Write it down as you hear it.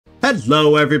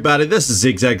Hello everybody, this is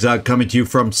ZigZagZog coming to you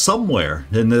from somewhere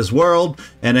in this world,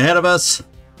 and ahead of us,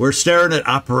 we're staring at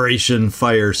Operation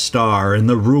Firestar in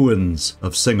the ruins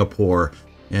of Singapore.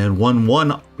 And when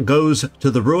one goes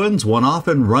to the ruins, one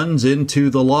often runs into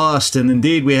the lost, and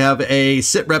indeed we have a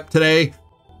sitrep today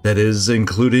that is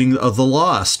including the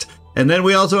lost. And then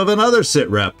we also have another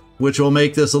sitrep, which will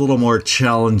make this a little more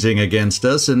challenging against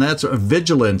us, and that's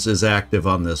vigilance is active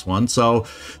on this one. So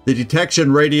the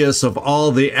detection radius of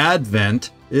all the advent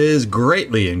is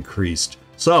greatly increased.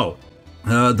 So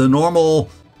the normal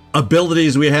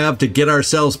abilities we have to get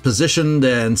ourselves positioned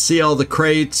and see all the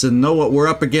crates and know what we're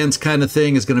up against kind of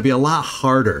thing is going to be a lot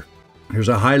harder. There's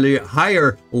a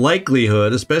higher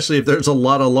likelihood, especially if there's a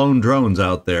lot of lone drones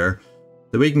out there,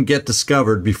 that we can get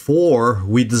discovered before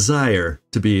we desire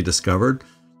to be discovered.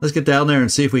 Let's get down there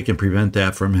and see if we can prevent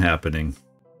that from happening.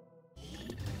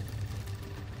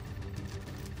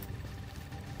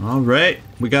 All right,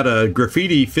 we got a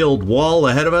graffiti-filled wall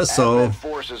ahead of us, so... Advent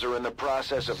forces are in the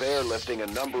process of airlifting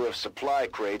a number of supply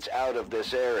crates out of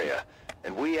this area,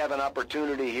 and we have an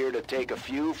opportunity here to take a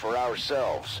few for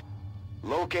ourselves.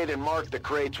 Locate and mark the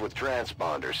crates with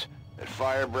transponders, and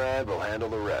Firebrand will handle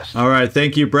the rest. All right,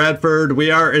 thank you, Bradford. We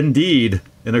are indeed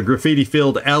in a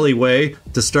graffiti-filled alleyway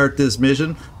to start this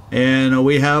mission, and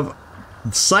we have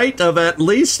sight of at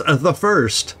least the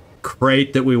first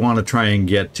crate that we want to try and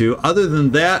get to. Other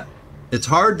than that, it's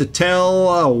hard to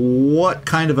tell what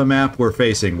kind of a map we're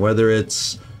facing, whether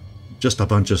it's just a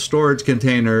bunch of storage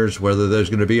containers, whether there's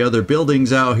going to be other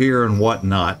buildings out here and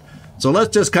whatnot. So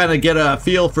let's just kind of get a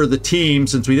feel for the team,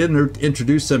 since we didn't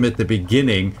introduce them at the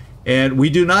beginning. And we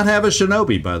do not have a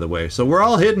shinobi, by the way, so we're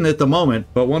all hidden at the moment,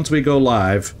 but once we go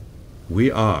live,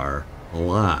 we are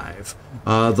live.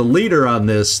 The leader on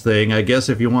this thing, I guess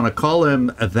if you want to call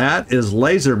him that, is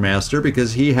Laser Master,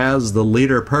 because he has the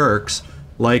leader perks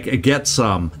like a Get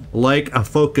Some, like a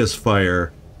Focus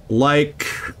Fire, like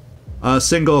a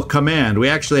Single Command. We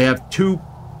actually have two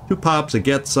pops of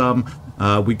Get Some.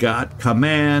 We got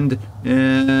Command,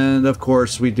 and of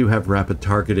course we do have Rapid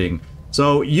Targeting.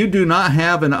 So you do not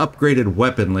have an upgraded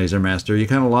weapon, Laser Master. You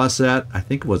kind of lost that. I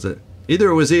think either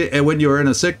it was when you were in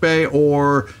a sickbay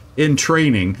or in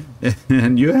training,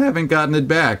 and you haven't gotten it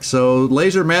back. So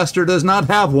Laser Master does not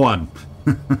have one.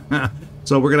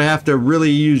 So we're gonna have to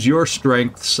really use your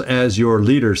strengths as your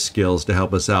leader skills to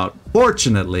help us out.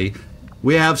 Fortunately,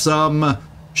 we have some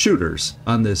shooters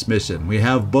on this mission. We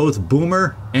have both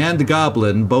Boomer and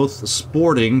Goblin, both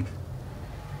sporting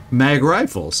mag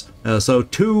rifles. So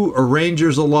two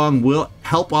Rangers along will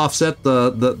help offset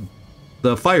the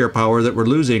firepower that we're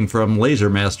losing from Laser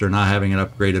Master not having an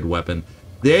upgraded weapon.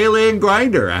 The Alien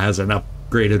Grinder has an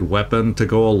upgraded weapon to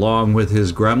go along with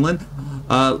his Gremlin.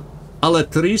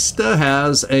 Alatrista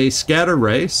has a Scatter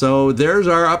Ray, so there's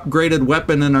our upgraded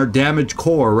weapon and our damage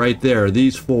core right there,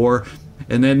 these four.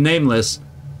 And then Nameless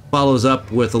follows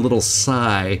up with a little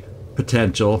Psi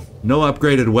potential. No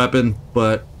upgraded weapon,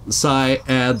 but Psi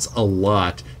adds a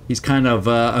lot. He's kind of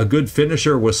a good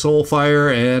finisher with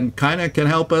Soulfire, and kind of can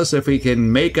help us if he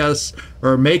can make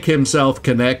himself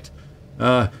connect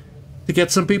to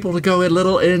get some people to go a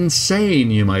little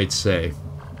insane, you might say.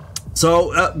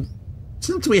 So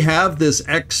since we have this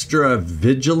extra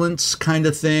vigilance kind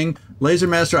of thing, Laser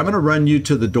Master, I'm going to run you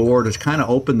to the door to kind of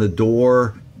open the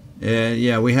door. And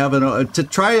yeah, we have to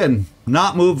try and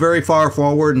not move very far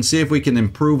forward and see if we can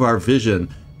improve our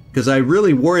vision. Because I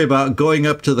really worry about going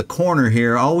up to the corner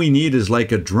here. All we need is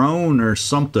like a drone or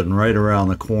something right around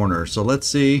the corner. So let's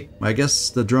see. I guess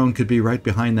the drone could be right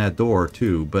behind that door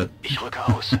too, but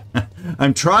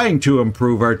I'm trying to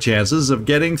improve our chances of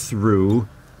getting through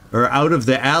or out of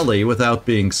the alley without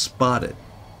being spotted.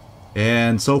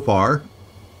 And so far,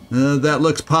 that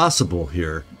looks possible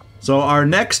here. So our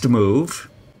next move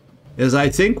is, I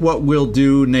think what we'll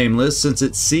do, Nameless, since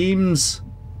it seems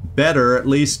better, at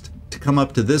least, to come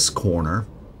up to this corner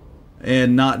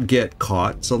and not get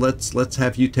caught. So let's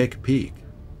have you take a peek.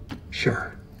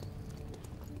 Sure.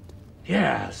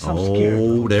 Yeah,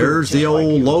 oh, there's the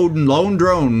old lone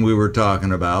drone we were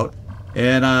talking about.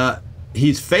 And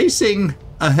he's facing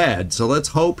ahead, so let's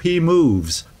hope he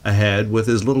moves ahead with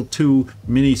his little two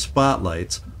mini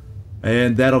spotlights.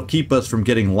 And that'll keep us from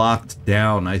getting locked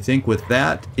down. I think with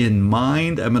that in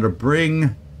mind, I'm going to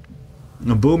bring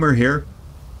a Boomer here.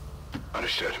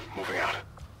 Understood. Moving out.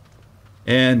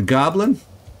 And Goblin,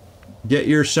 get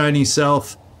your shiny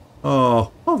self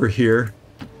over here.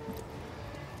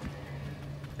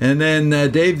 And then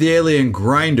Dave the Alien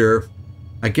Grinder,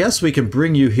 I guess we can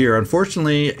bring you here.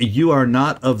 Unfortunately, you are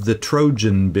not of the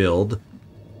Trojan build.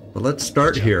 But let's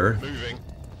start here. Moving.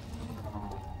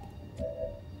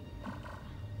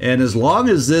 And as long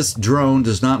as this drone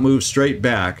does not move straight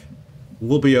back,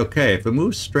 we'll be okay. If it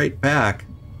moves straight back,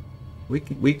 we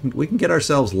can get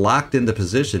ourselves locked into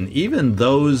position, even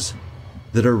those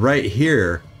that are right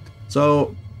here.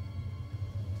 So,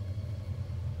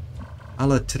 a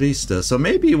la trista. So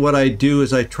maybe what I do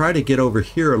is I try to get over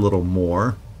here a little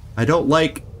more. I don't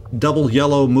like double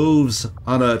yellow moves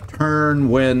on a turn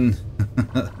when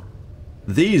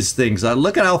these things,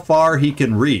 look at how far he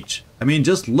can reach. I mean,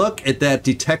 just look at that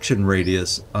detection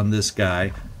radius on this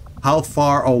guy. How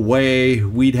far away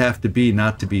we'd have to be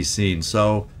not to be seen.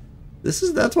 So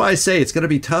that's why I say it's going to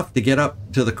be tough to get up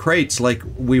to the crates like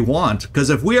we want,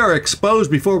 because if we are exposed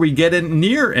before we get in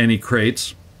near any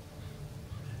crates,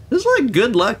 it's like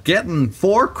good luck getting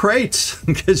 4 crates,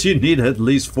 because you need at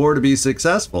least 4 to be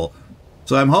successful.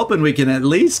 So I'm hoping we can at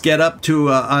least get up to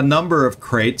a number of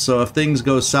crates, so if things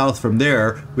go south from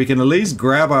there, we can at least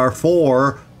grab our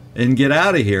 4 and get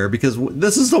out of here, because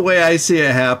this is the way I see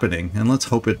it happening, and let's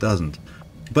hope it doesn't.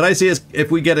 But I see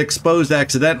if we get exposed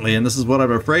accidentally, and this is what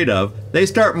I'm afraid of, they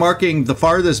start marking the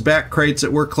farthest back crates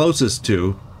that we're closest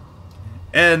to,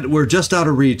 and we're just out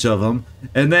of reach of them,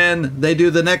 and then they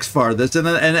do the next farthest,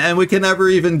 and we can never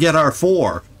even get our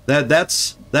 4.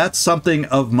 That's something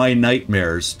of my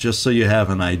nightmares, just so you have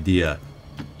an idea.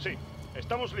 Sí,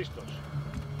 estamos listos.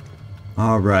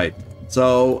 All right,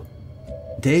 so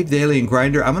Dave the Alien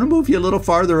Grinder, I'm going to move you a little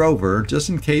farther over, just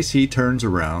in case he turns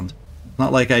around.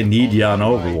 Not like I need you on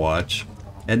Overwatch.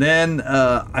 And then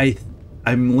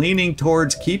I'm leaning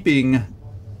towards keeping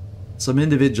some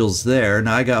individuals there.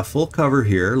 Now I got full cover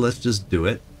here. Let's just do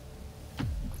it.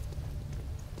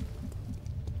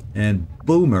 And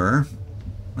Boomer,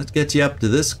 let's get you up to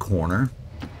this corner.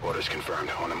 Orders confirmed.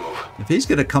 On the move. If he's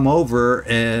going to come over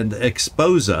and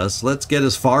expose us, let's get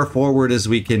as far forward as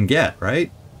we can get,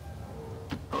 right?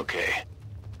 Okay.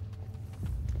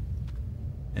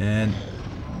 And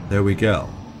there we go.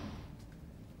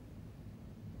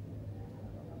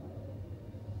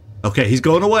 Okay, he's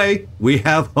going away. We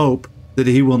have hope that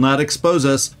he will not expose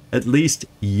us, at least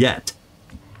yet.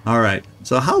 All right,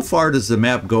 so how far does the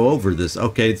map go over this?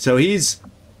 Okay, so he's...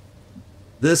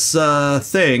 This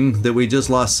thing that we just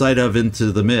lost sight of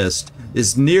into the mist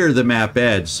is near the map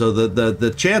edge, so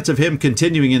the chance of him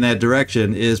continuing in that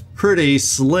direction is pretty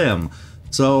slim.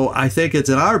 So I think it's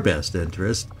in our best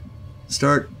interest to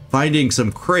start finding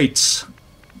some crates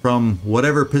from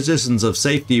whatever positions of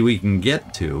safety we can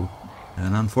get to.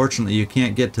 And unfortunately, you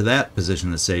can't get to that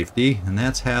position of safety, and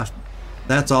that's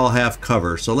all half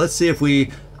cover. So let's see if we...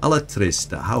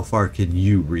 Alatrista, how far can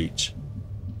you reach?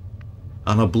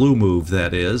 On a blue move,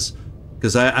 that is.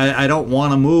 Because I don't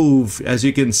want to move, as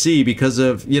you can see, because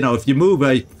of, you know, if you move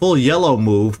a full yellow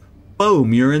move,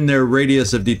 boom, you're in their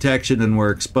radius of detection and we're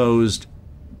exposed.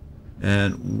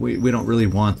 And we don't really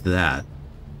want that.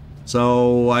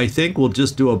 So I think we'll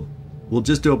just do a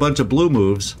bunch of blue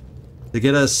moves to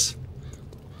get us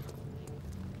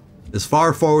as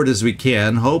far forward as we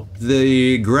can. Hope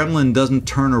the gremlin doesn't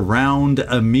turn around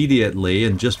immediately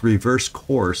and just reverse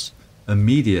course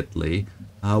immediately.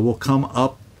 We'll come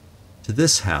up to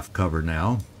this half cover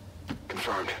now.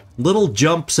 Confirmed. Little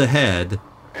jumps ahead,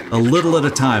 a little at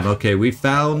a time. Okay, we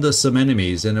found some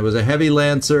enemies, and it was a heavy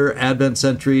lancer, advent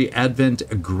sentry,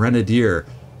 advent grenadier.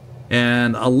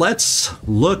 And let's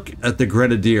look at the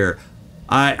grenadier.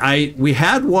 We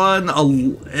had one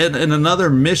in another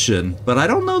mission, but I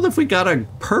don't know if we got a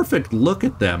perfect look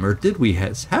at them, or did we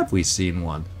have we seen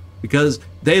one? Because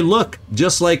they look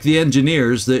just like the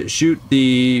engineers that shoot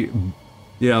the,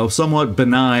 you know, somewhat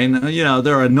benign, you know,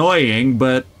 they're annoying,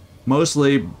 but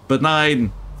mostly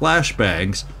benign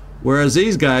flashbangs, whereas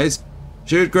these guys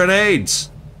shoot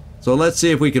grenades. So let's see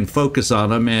if we can focus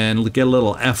on them and get a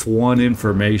little F1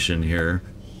 information here,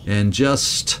 and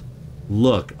just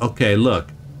look. Okay, look.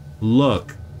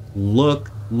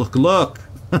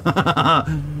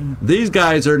 These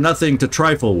guys are nothing to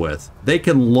trifle with. They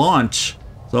can launch,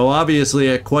 so obviously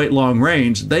at quite long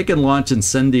range, they can launch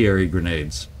incendiary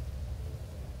grenades.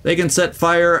 They can set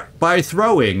fire by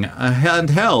throwing a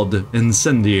handheld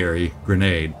incendiary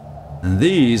grenade. And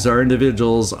these are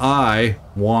individuals I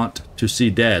want to see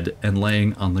dead and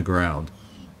laying on the ground.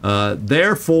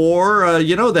 Therefore,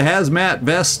 you know, the hazmat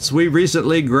vests we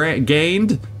recently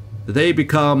gained, they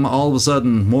become all of a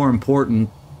sudden more important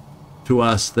to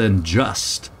us than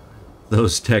just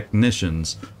those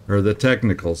technicians or the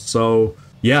technicals. So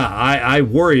yeah, I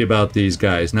worry about these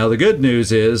guys. Now the good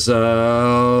news is,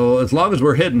 as long as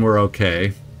we're hidden, we're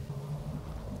okay.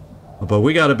 But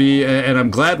we gotta be, and I'm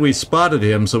glad we spotted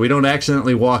him so we don't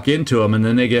accidentally walk into him and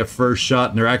then they get first shot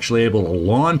and they're actually able to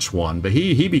launch one. But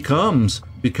he becomes,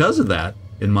 because of that,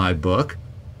 in my book,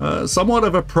 somewhat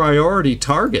of a priority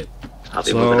target. I'll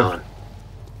be moving on.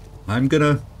 I'm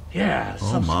gonna... Yeah,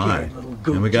 Oh some my. scared little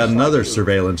goop And we got just another like you.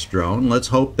 surveillance drone. Let's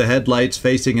hope the headlights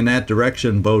facing in that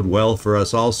direction bode well for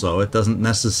us also. It doesn't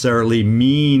necessarily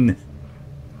mean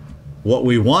what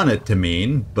we want it to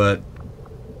mean, but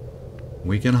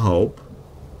we can hope.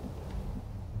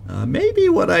 Maybe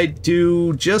what I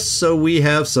do, just so we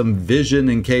have some vision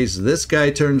in case this guy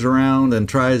turns around and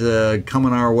tries to come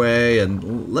in our way,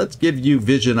 and let's give you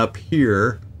vision up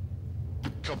here.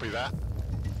 Copy that.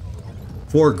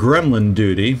 For gremlin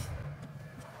duty.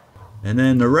 And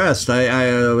then the rest,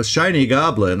 I Shiny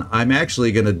Goblin, I'm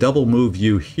actually going to double move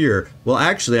you here. Well,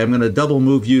 actually, I'm going to double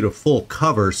move you to full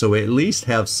cover, so we at least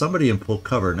have somebody in full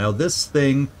cover. Now, this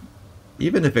thing,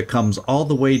 even if it comes all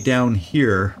the way down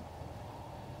here,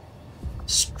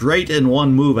 straight in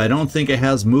one move, I don't think it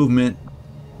has movement.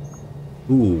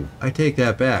 Ooh, I take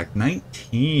that back.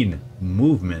 19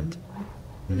 movement.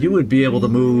 You would be able to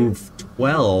move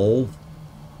 12.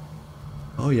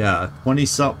 Oh yeah, 20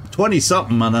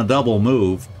 something on a double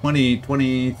move.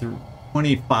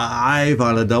 25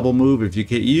 on a double move. If you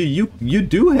can, you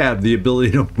do have the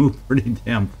ability to move pretty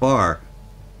damn far.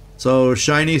 So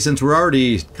Shiny, since we're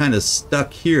already kind of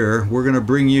stuck here, we're gonna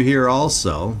bring you here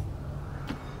also.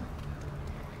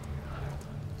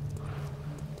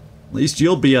 At least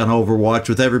you'll be on Overwatch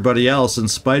with everybody else in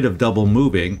spite of double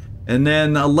moving. And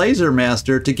then a Laser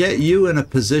Master to get you in a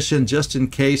position just in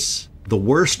case the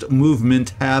worst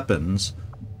movement happens.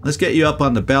 Let's get you up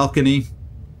on the balcony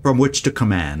from which to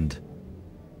command.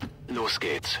 No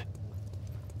skates.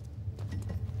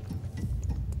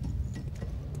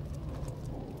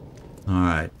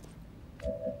 Alright.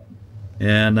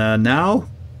 And now,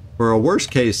 for a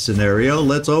worst case scenario,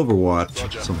 let's Overwatch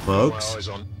Roger. some folks. Eyes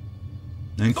on.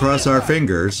 And cross our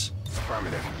fingers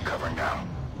Affirmative. Covering now.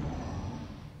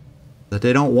 that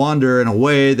they don't wander in a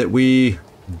way that we...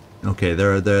 Okay,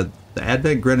 the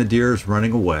Advent Grenadiers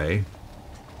running away.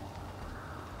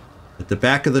 At the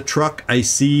back of the truck, I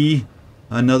see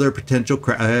another potential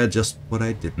crash. Just what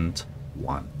I didn't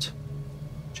want.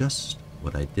 Just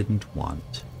what I didn't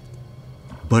want.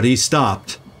 But he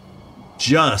stopped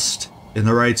just in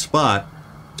the right spot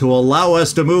to allow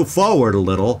us to move forward a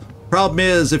little. Problem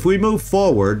is, if we move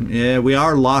forward, yeah, we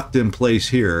are locked in place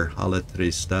here. A la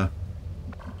trista.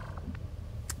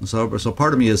 So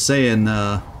part of me is saying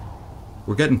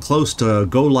we're getting close to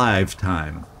go live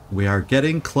time. We are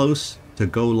getting close to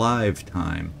go live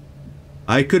time.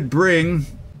 I could bring,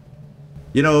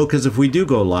 you know, because if we do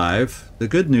go live, the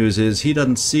good news is he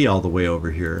doesn't see all the way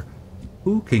over here.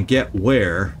 Who can get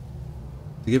where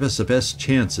to give us the best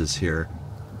chances here?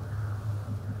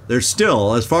 There's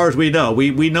still, as far as we know,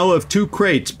 we know of 2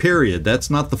 crates, period.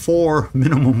 That's not the 4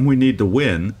 minimum we need to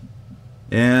win.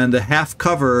 And a half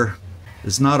cover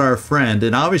is not our friend.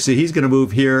 And obviously he's going to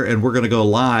move here and we're going to go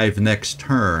live next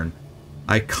turn.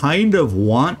 I kind of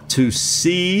want to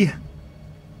see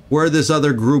where this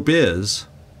other group is.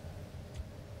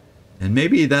 And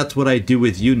maybe that's what I do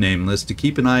with you, Nameless, to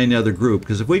keep an eye on the other group.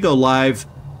 Because if we go live,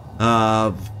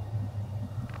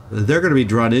 they're going to be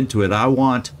drawn into it. I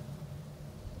want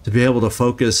to be able to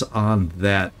focus on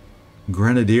that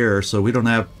Grenadier so we don't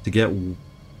have to get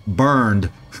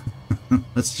burned.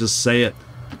 Let's just say it.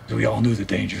 We all knew the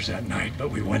dangers that night, but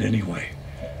we went anyway.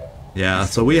 Yeah,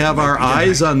 so we have our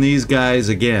eyes on these guys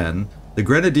again. The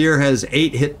Grenadier has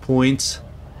 8 hit points.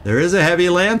 There is a Heavy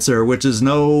Lancer, which is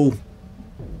no...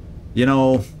 You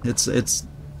know, it's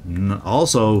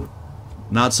also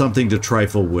not something to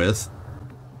trifle with.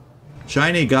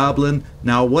 Shiny Goblin.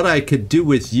 Now, what I could do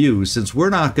with you, since we're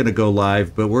not going to go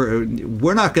live, but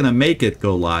we're not going to make it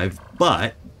go live,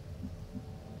 but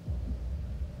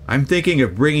I'm thinking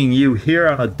of bringing you here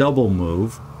on a double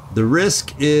move. The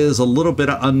risk is a little bit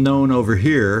unknown over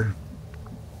here,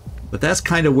 but that's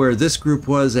kind of where this group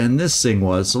was and this thing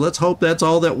was. So let's hope that's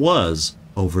all that was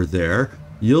over there.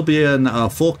 You'll be in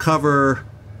full cover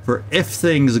for if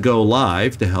things go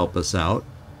live to help us out.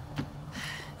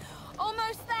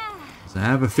 Almost there. I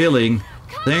have a feeling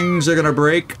things are going to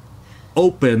break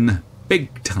open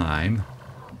big time.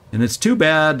 And it's too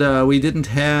bad we didn't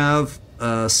have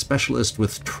a specialist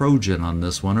with Trojan on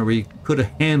this one, or we could have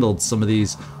handled some of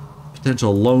these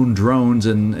potential lone drones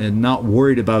and not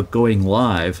worried about going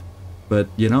live. But,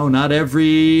 you know, not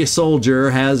every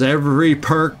soldier has every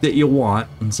perk that you want,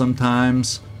 and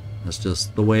sometimes that's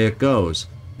just the way it goes.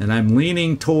 And I'm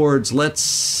leaning towards,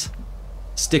 let's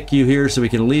stick you here so we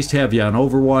can at least have you on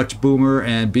Overwatch Boomer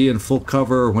and be in full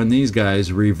cover when these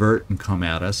guys revert and come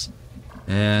at us.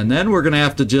 And then we're going to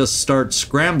have to just start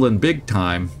scrambling big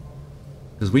time.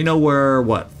 Because we know we're,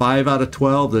 what, 5 out of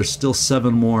 12? There's still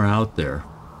 7 more out there.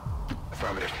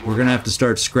 We're going to have to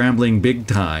start scrambling big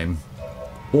time.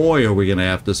 Boy, are we going to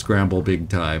have to scramble big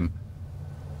time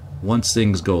once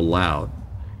things go loud.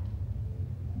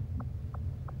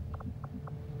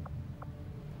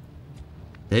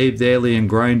 Dave the Alien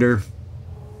Grinder.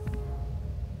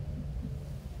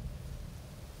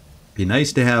 Be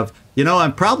nice to have... You know,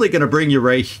 I'm probably going to bring you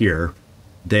right here,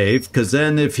 Dave, because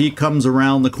then if he comes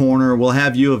around the corner, we'll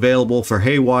have you available for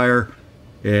Haywire,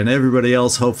 and everybody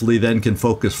else hopefully then can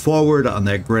focus forward on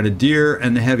that Grenadier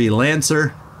and the Heavy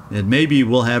Lancer, and maybe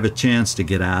we'll have a chance to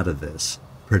get out of this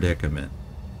predicament.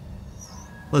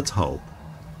 Let's hope.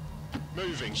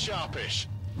 Moving sharpish.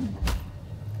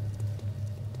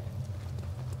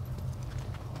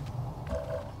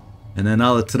 And then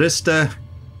Alatrista,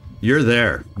 you're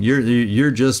there.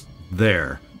 You're just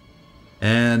there.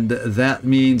 And that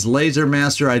means Laser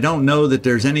Master. I don't know that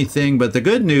there's anything, but the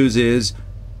good news is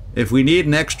if we need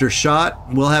an extra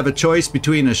shot, we'll have a choice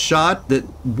between a shot that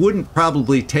wouldn't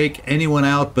probably take anyone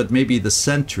out but maybe the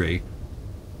sentry.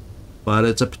 But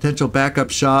it's a potential backup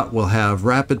shot. We'll have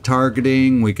rapid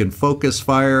targeting. We can focus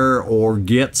fire or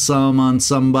get some on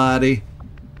somebody.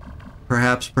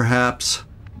 Perhaps.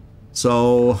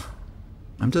 So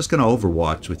I'm just going to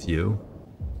overwatch with you.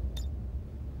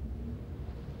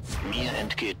 Mir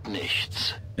entgeht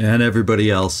nichts. And everybody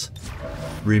else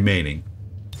remaining.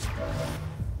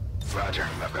 Roger,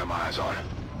 I've got my eyes on it.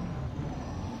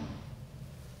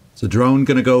 Is the drone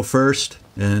going to go first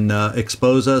and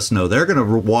expose us? No, they're going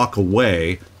to walk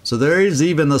away. So there is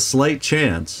even a slight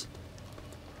chance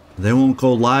they won't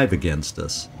go live against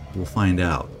us. We'll find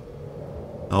out.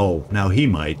 Oh, now he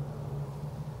might.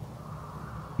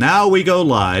 Now we go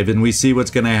live and we see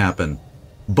what's going to happen.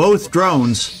 Both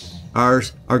drones are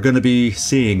going to be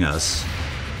seeing us.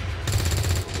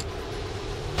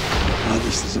 Oh,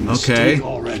 this is a mistake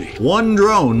already. One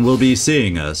drone will be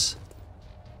seeing us.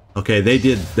 Okay, they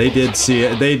did see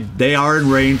it. They are in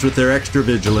range with their extra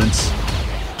vigilance.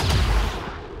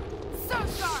 So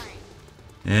sorry.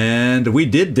 And we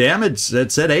did damage.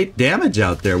 That said 8 damage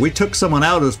out there. We took someone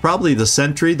out. It was probably the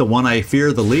sentry, the one I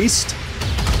fear the least.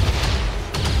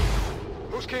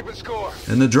 Who's keeping score?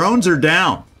 And the drones are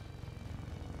down.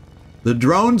 The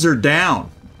drones are down.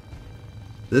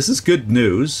 This is good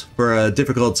news for a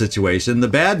difficult situation. The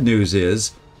bad news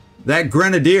is that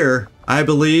Grenadier, I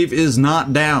believe, is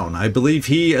not down. I believe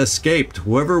he escaped.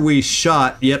 Whoever we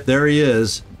shot, yep, there he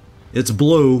is. It's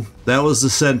blue. That was the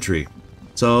sentry.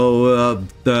 So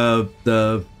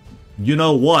the you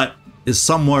know what is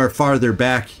somewhere farther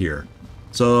back here.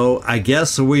 So I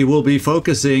guess we will be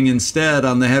focusing instead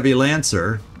on the Heavy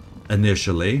Lancer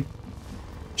initially.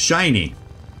 Shiny.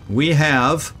 We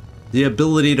have the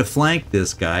ability to flank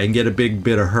this guy and get a big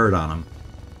bit of hurt on him.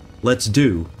 Let's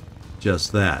do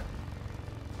just that.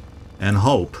 And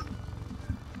hope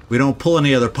we don't pull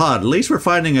any other pod. At least we're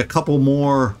finding a couple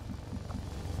more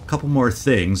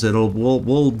things.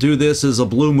 We'll do this as a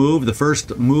blue move, the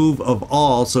first move of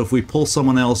all. So if we pull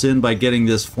someone else in by getting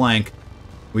this flank,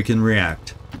 we can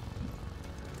react.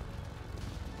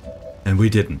 And we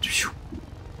didn't. Whew.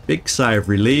 Big sigh of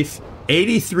relief.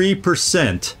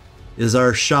 83% is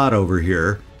our shot over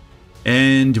here.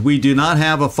 And we do not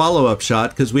have a follow-up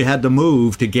shot because we had to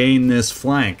move to gain this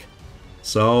flank.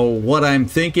 So what I'm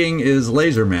thinking is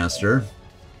Laser Master.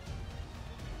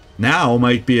 Now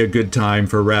might be a good time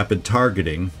for rapid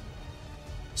targeting.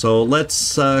 So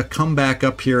let's come back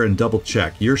up here and double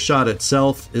check. Your shot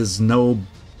itself is no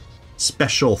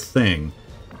special thing.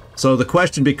 So the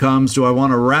question becomes, do I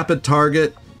want to rapid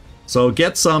target? So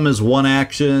get some is one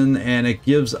action and it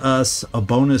gives us a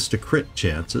bonus to crit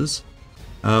chances.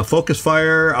 Focus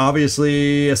fire,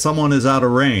 obviously someone is out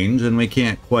of range and we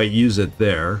can't quite use it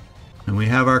there. And we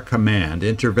have our command.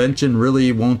 Intervention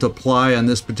really won't apply on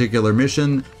this particular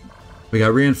mission. We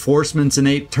got reinforcements in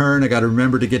 8 turn. I got to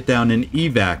remember to get down in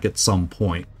evac at some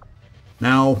point.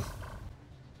 Now,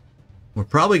 we're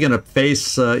probably going to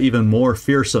face even more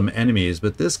fearsome enemies,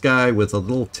 but this guy with a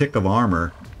little tick of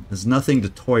armor is nothing to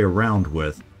toy around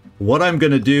with. What I'm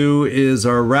going to do is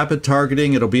our rapid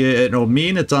targeting. It'll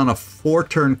mean it's on a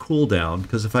 4-turn cooldown,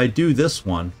 because if I do this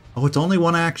one, oh, it's only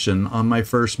one action on my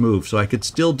first move, so I could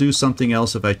still do something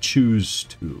else if I choose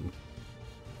to.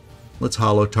 Let's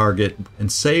holo target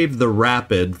and save the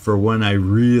rapid for when I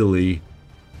really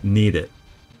need it.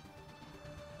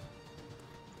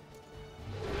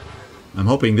 I'm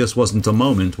hoping this wasn't a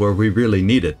moment where we really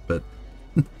need it, but...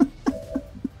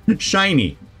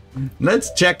 Shiny!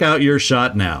 Let's check out your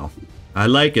shot now. I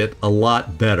like it a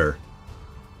lot better.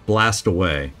 Blast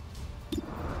away.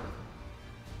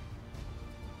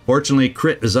 Fortunately,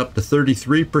 crit is up to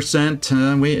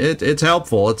 33%. It's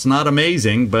helpful. It's not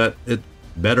amazing, but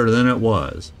better than it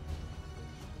was.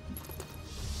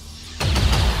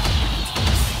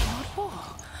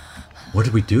 What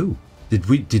did we do? Did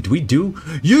we do?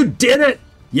 You did it!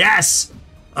 Yes!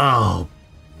 Oh,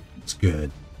 it's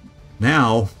good.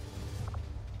 Now,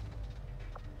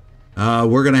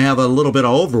 we're going to have a little bit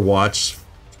of Overwatch.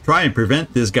 Try and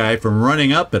prevent this guy from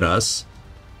running up at us.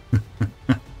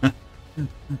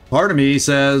 Part of me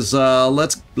says,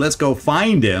 let's go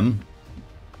find him.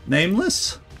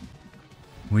 Nameless?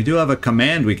 We do have a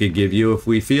command we could give you if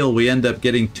we feel we end up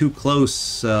getting too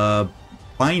close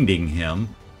finding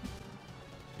him.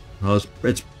 Well,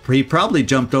 he probably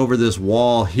jumped over this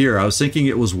wall here. I was thinking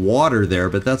it was water there,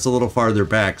 but that's a little farther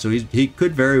back, so he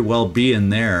could very well be in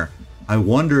there. I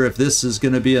wonder if this is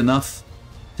going to be enough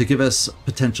to give us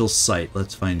potential sight.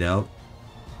 Let's find out.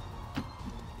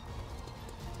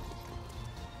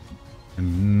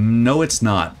 No, it's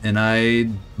not. And I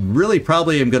really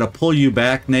probably am going to pull you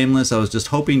back, Nameless. I was just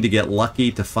hoping to get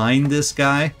lucky to find this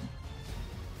guy.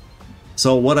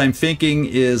 So what I'm thinking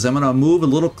is I'm going to move a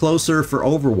little closer for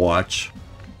Overwatch,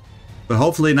 but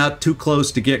hopefully not too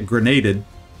close to get grenaded.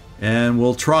 And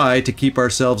we'll try to keep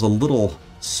ourselves a little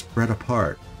spread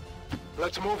apart.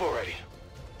 Let's move already.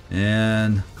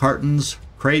 And cartons,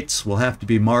 crates will have to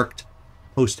be marked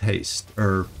post-haste.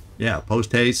 Or, yeah,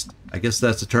 post-haste. I guess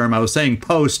that's the term. I was saying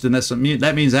post, and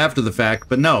that means after the fact,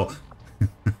 but no.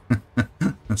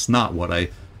 That's not what I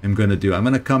am going to do. I'm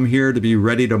going to come here to be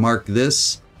ready to mark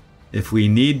this if we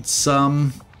need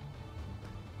some.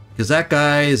 Because that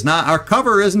guy is not... Our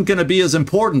cover isn't going to be as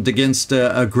important against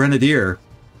a grenadier.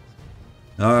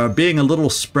 Being a little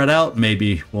spread out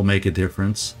maybe will make a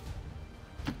difference.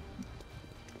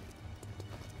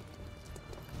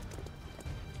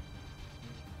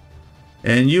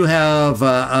 And you have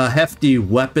a hefty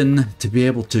weapon to be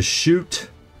able to shoot.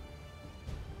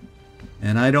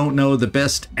 And I don't know the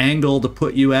best angle to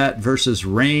put you at versus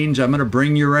range. I'm going to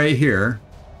bring you right here.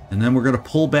 And then we're going to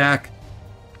pull back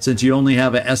since you only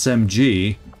have a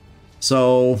SMG.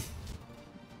 So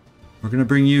we're going to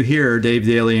bring you here, Dave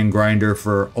the Alien Grinder,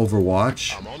 for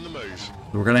Overwatch. I'm on the move. So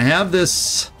we're going to have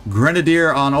this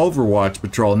Grenadier on Overwatch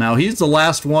patrol. Now, he's the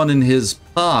last one in his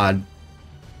pod.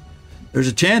 There's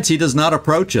a chance he does not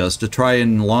approach us to try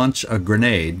and launch a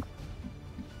grenade.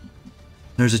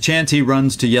 There's a chance he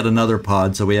runs to yet another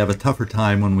pod, so we have a tougher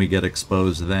time when we get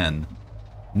exposed then.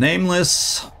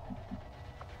 Nameless,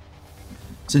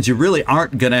 since you really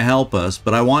aren't going to help us,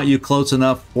 but I want you close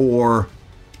enough for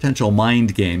potential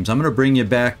mind games, I'm going to bring you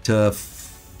back to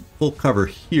full cover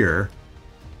here.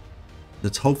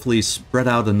 That's hopefully spread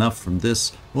out enough from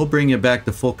this. We'll bring you back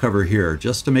to full cover here,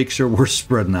 just to make sure we're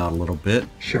spreading out a little bit.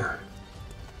 Sure.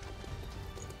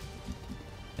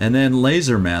 And then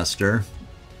Laser Master,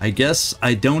 I guess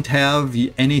I don't have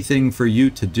anything for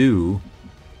you to do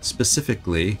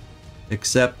specifically,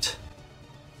 except,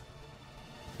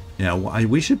 yeah,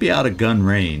 we should be out of gun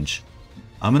range.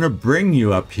 I'm going to bring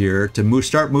you up here to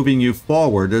start moving you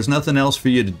forward. There's nothing else for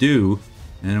you to do,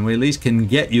 and we at least can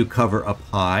get you cover up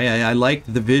high. I like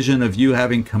the vision of you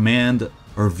having command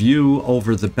or view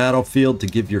over the battlefield to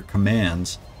give your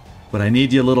commands, but I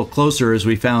need you a little closer, as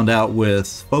we found out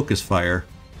with focus fire.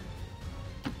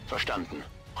 Verstanden.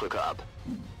 Rücke ab.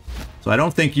 So I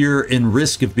don't think you're in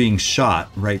risk of being shot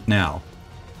right now.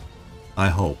 I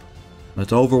hope.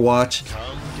 Let's Overwatch.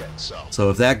 Come get some. So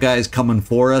if that guy's coming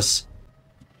for us,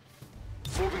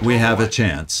 we have a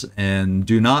chance. And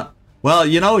do not... Well,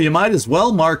 you know, you might as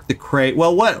well mark the crate.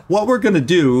 Well, what we're going to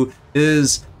do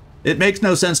is... It makes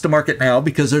no sense to mark it now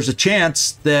because there's a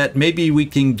chance that maybe we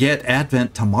can get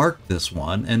Advent to mark this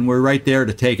one, and we're right there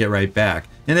to take it right back.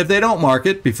 And if they don't mark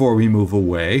it before we move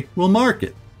away, we'll mark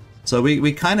it. So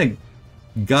we kind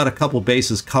of got a couple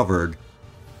bases covered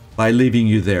by leaving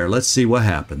you there. Let's see what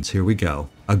happens. Here we go.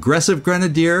 Aggressive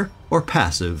Grenadier or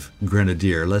passive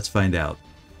Grenadier? Let's find out.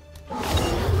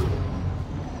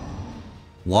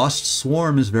 Lost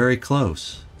Swarm is very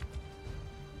close.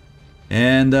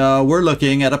 And we're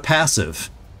looking at a passive.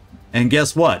 And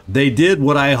guess what? They did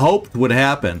what I hoped would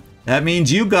happen. That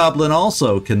means you, Goblin,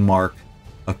 also can mark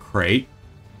a crate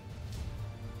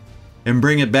and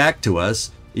bring it back to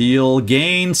us. You'll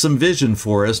gain some vision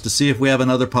for us to see if we have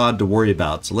another pod to worry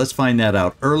about. So let's find that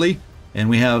out early. And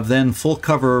we have then full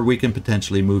cover we can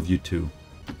potentially move you to.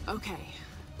 Okay.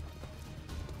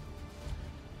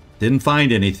 Didn't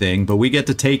find anything, but we get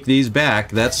to take these back.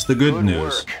 That's the good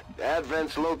news. Work.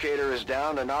 Advent's locator is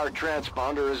down and our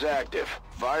transponder is active.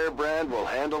 Firebrand will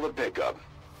handle the pickup.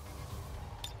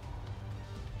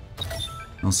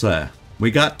 I'll say.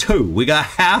 We got 2. We got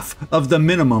half of the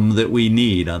minimum that we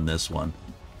need on this one.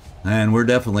 And we're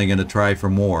definitely going to try for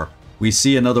more. We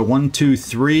see another 1, 2,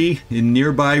 3 in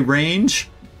nearby range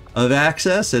of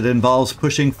access. It involves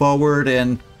pushing forward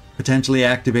and potentially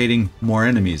activating more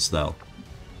enemies, though.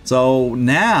 So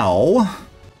now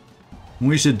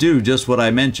we should do just what I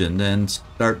mentioned and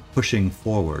start pushing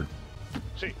forward.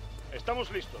 Sí, estamos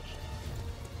listos.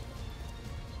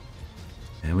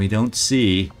 And we don't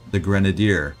see the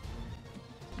Grenadier.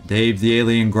 Dave the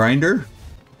Alien Grinder,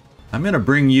 I'm going to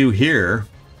bring you here.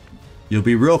 You'll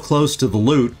be real close to the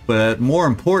loot, but more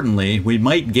importantly, we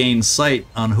might gain sight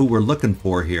on who we're looking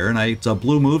for here. And it's a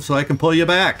blue move, so I can pull you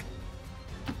back.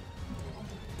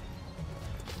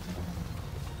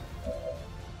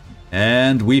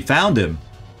 And we found him.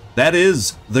 That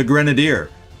is the Grenadier.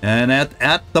 And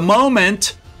at the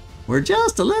moment, we're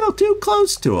just a little too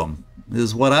close to him,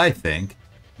 is what I think.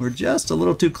 We're just a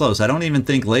little too close. I don't even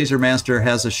think Laser Master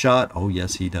has a shot. Oh,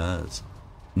 yes, he does.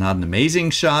 Not an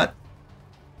amazing shot.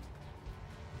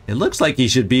 It looks like he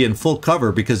should be in full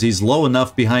cover because he's low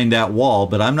enough behind that wall,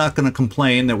 but I'm not going to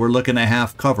complain that we're looking at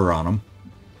half cover on him.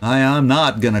 I am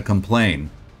not going to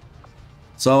complain.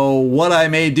 So what I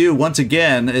may do, once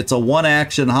again, it's a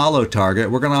one-action holo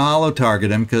target. We're going to holo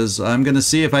target him because I'm going to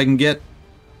see if I can get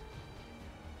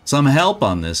some help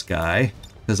on this guy,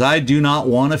 because I do not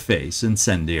want to face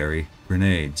incendiary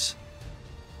grenades.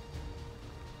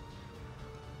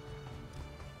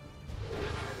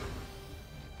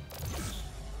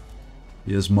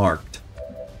 He is marked.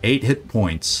 8 hit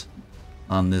points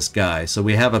on this guy. So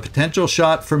we have a potential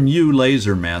shot from you,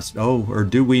 Laser Master. Oh, or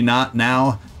do we not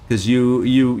now? Because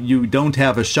you don't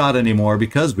have a shot anymore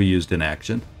because we used an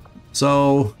action.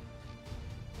 So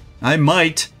I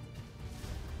might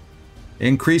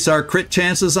increase our crit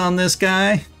chances on this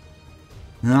guy.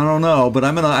 I don't know, but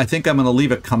I think I'm gonna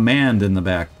leave a command in the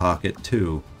back pocket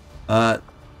too.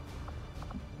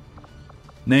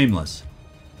 Nameless.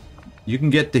 You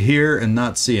can get to here and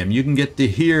not see him. You can get to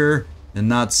here and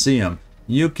not see him.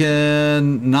 You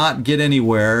can not get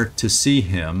anywhere to see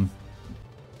him.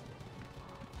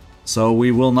 So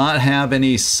we will not have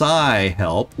any psi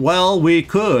help. Well, we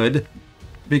could,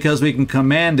 because we can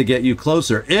command to get you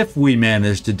closer if we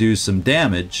manage to do some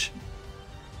damage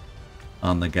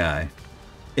on the guy.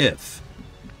 If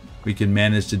we can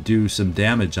manage to do some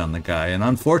damage on the guy. And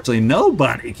unfortunately,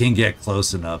 nobody can get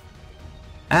close enough.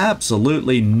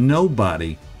 Absolutely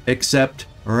nobody except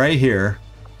right here,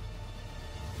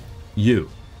 you.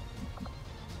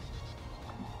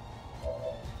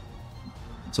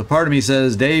 So part of me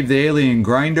says, Dave the Alien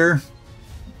Grinder,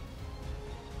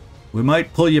 we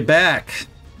might pull you back.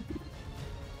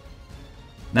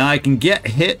 Now I can get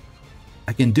hit.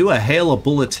 I can do a hail of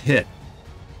bullets hit.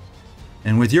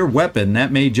 And with your weapon,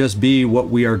 that may just be what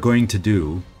we are going to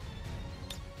do.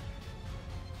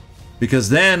 Because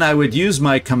then I would use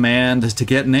my command to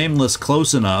get Nameless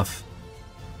close enough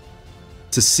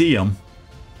to see him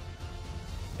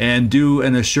and do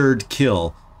an assured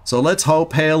kill. So let's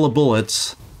hope Hail of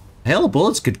Bullets. Hail of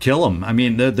Bullets could kill him. I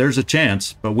mean, there's a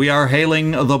chance, but we are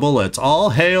hailing the bullets.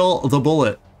 All hail the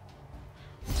bullet.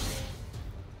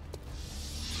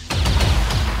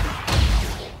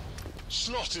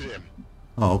 Slotted him.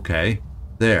 Oh, okay.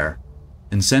 There.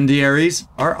 Incendiaries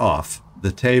are off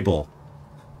the table.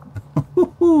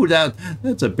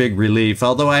 That's a big relief.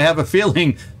 Although I have a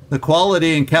feeling the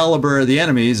quality and caliber of the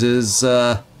enemies is,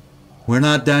 we're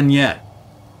not done yet.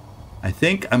 I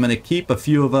think I'm going to keep a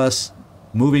few of us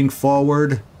moving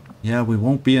forward. Yeah, we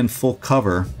won't be in full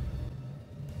cover.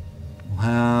 We'll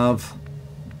have...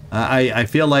 I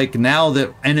feel like now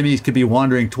that enemies could be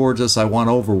wandering towards us, I want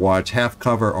Overwatch, half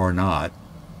cover or not.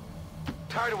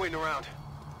 Tired of waiting around.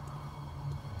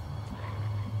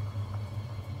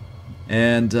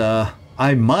 And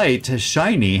I might,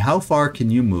 Shiny, how far can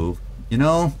you move? You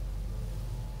know,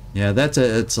 yeah,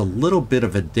 it's a little bit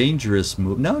of a dangerous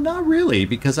move. No, not really,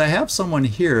 because I have someone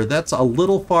here. That's a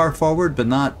little far forward, but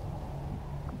not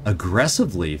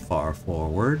aggressively far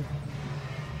forward.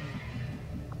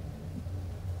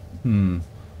 I'm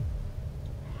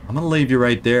gonna leave you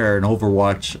right there and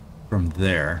Overwatch from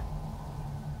there.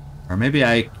 Or maybe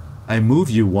I move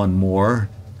you one more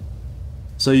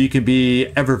so you can be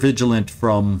ever vigilant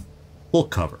from full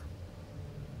cover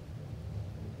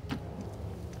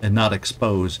and not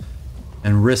expose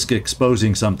and risk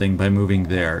exposing something by moving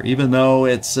there. Even though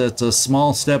it's a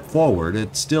small step forward,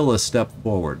 it's still a step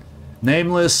forward.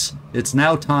 Nameless, it's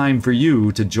now time for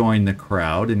you to join the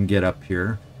crowd and get up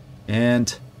here.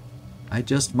 And I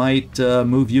just might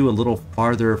move you a little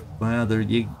farther. Well,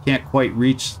 you can't quite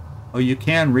reach... Oh, you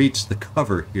can reach the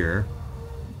cover here.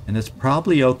 And it's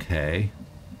probably okay.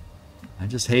 I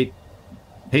just hate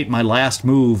my last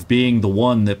move being the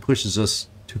one that pushes us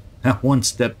one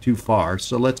step too far.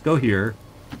 So let's go here.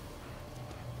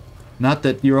 Not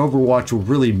that your Overwatch will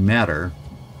really matter.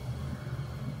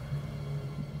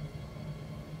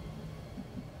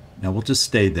 Now we'll just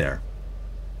stay there.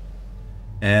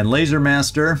 And Laser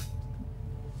Master,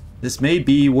 this may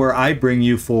be where I bring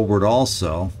you forward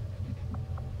also.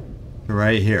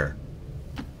 Right here.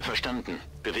 Verstanden.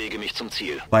 Bewege mich zum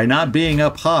Ziel. By not being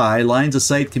up high, lines of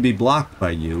sight can be blocked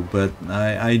by you, but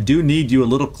I do need you a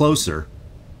little closer.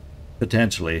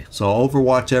 Potentially. So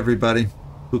Overwatch everybody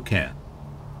who can.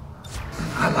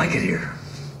 I like it here.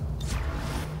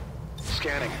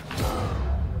 Scanning.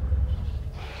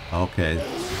 Okay.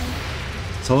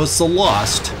 So it's the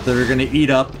Lost that are going to eat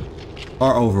up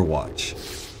our Overwatch.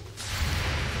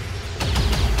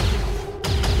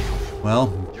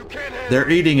 Well, they're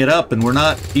eating it up, and we're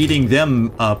not eating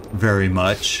them up very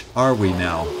much, are we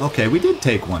now? Okay, we did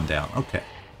take one down. Okay.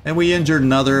 And we injured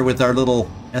another with our little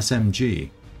SMG.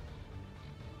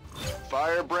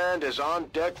 Firebrand is on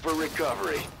deck for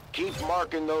recovery. Keep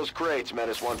marking those crates,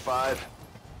 Menace 1-5.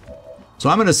 So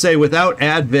I'm going to say without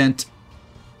Advent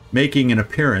making an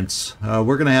appearance,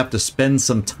 we're going to have to spend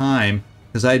some time,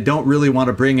 because I don't really want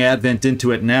to bring Advent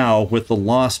into it now with the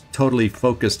Lost totally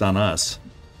focused on us.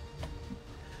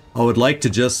 I would like to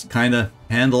just kind of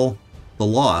handle the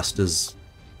Lost as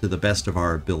to the best of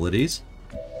our abilities.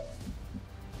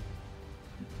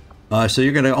 So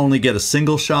you're going to only get a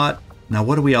single shot. Now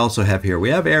what do we also have here? We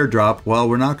have airdrop. Well,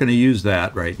 we're not going to use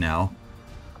that right now.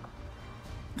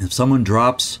 If someone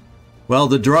drops... Well,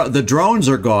 the drones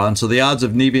are gone, so the odds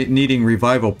of needing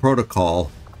revival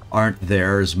protocol aren't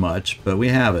there as much, but we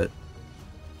have it.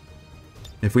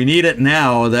 If we need it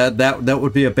now, that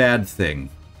would be a bad thing.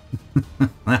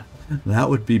 That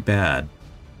would be bad.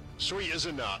 Sweet as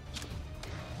a nut.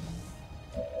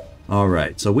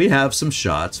 Alright, so we have some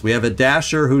shots. We have a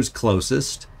Dasher who's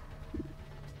closest.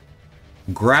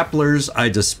 Grapplers I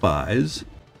despise.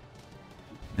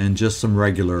 And just some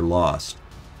regular Lost.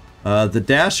 The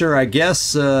Dasher, I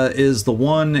guess, is the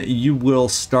one you will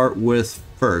start with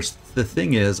first. The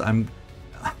thing is, I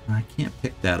can't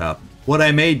pick that up. What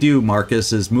I may do,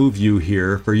 Marcus, is move you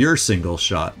here for your single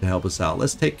shot to help us out.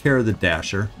 Let's take care of the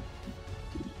Dasher.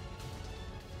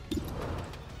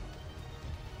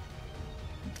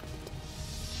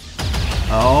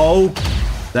 Oh,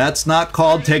 that's not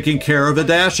called taking care of a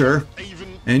Dasher.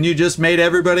 And you just made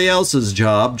everybody else's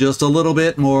job just a little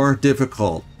bit more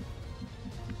difficult.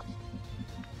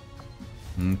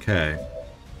 Okay.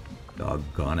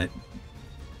 Doggone it.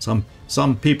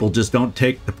 Some people just don't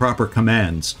take the proper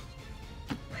commands.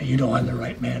 You know I'm the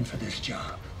right man for this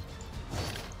job.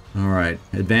 Alright,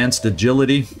 advanced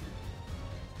agility.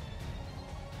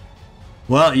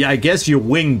 Well, yeah, I guess you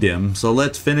winged him, so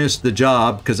let's finish the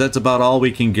job, because that's about all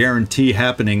we can guarantee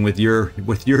happening with your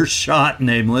shot,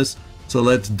 Nameless. So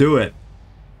let's do it.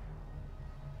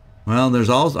 Well, there's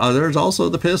also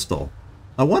the pistol.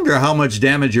 I wonder how much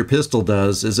damage your pistol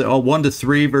does. Is it 1 to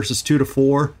 3 versus 2 to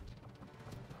 4?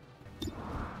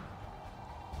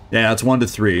 Yeah, it's 1 to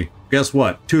 3. Guess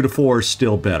what? 2 to 4 is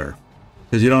still better.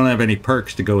 Because you don't have any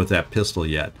perks to go with that pistol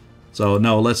yet. So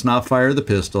no, let's not fire the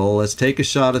pistol. Let's take a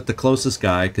shot at the closest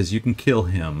guy, because you can kill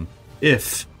him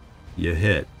if you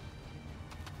hit.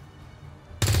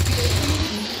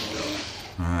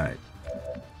 Alright.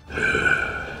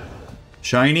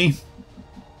 Shiny.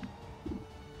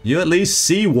 You at least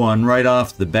see one right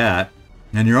off the bat.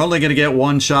 And you're only going to get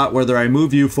one shot whether I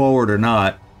move you forward or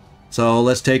not. So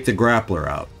let's take the grappler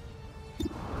out.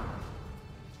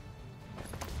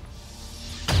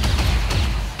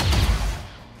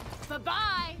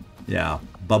 Bye-bye. Yeah,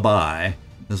 bye-bye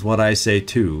is what I say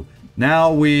too.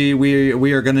 Now we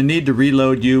are going to need to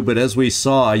reload you, but as we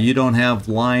saw, you don't have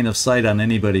line of sight on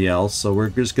anybody else, so we're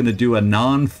just going to do a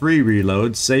non-free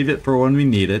reload, save it for when we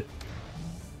need it.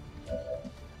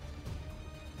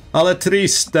 A la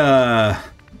trista.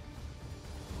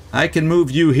 I can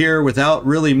move you here without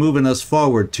really moving us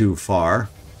forward too far.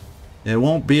 It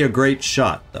won't be a great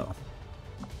shot, though.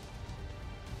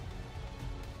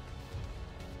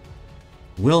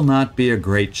 Will not be a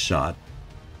great shot,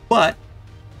 but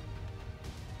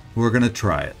we're going to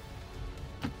try it.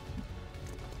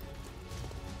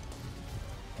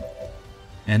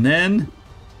 And then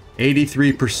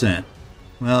 83%.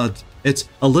 Well, it's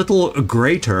a little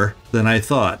greater than I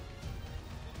thought.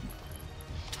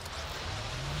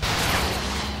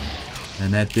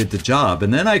 And that did the job.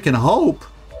 And then I can hope,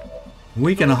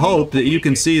 we can hope that you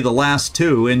can see the last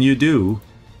two, and you do.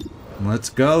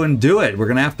 Let's go and do it. We're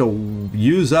going to have to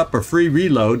use up a free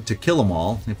reload to kill them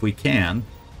all, if we can.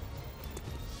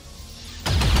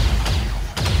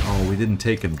 Oh, we didn't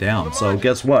take him down. So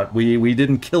guess what? We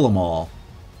didn't kill them all.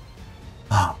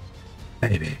 Oh,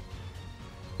 baby.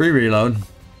 Free reload.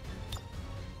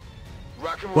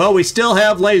 Well, we still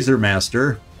have Laser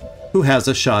Master, who has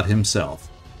a shot himself.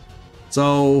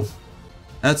 So,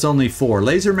 that's only 4.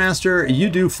 Laser Master, you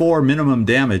do 4 minimum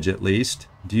damage at least.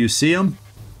 Do you see him?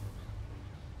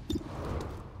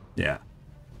 Yeah.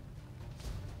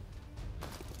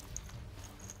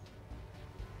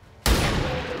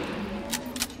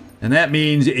 And that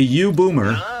means you,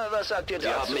 Boomer,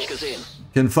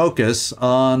 can focus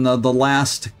on the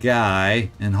last guy,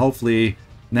 and hopefully,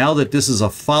 now that this is a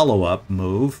follow-up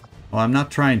move, well, I'm not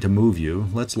trying to move you.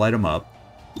 Let's light him up.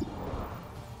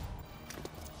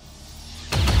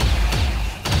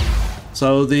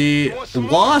 So the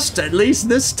Lost, at least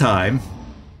this time,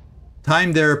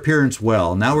 timed their appearance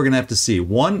well. Now we're going to have to see.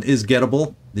 One is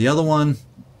gettable, the other one,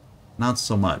 not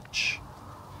so much.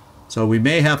 So we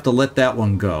may have to let that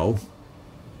one go.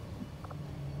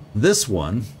 This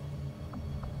one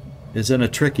is in a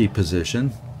tricky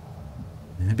position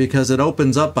because it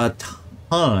opens up a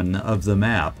ton of the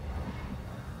map,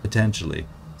 potentially.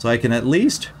 So I can at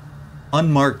least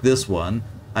unmark this one.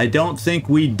 I don't think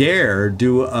we dare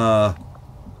do a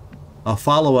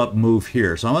follow-up move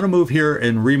here. So I'm going to move here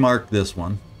and remark this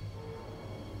one.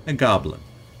 A goblin.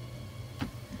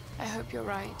 I hope you're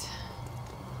right.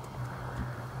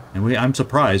 And I'm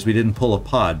surprised we didn't pull a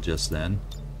pod just then.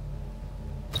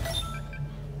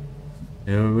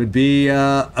 It would be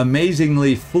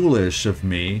amazingly foolish of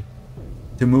me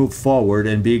to move forward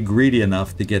and be greedy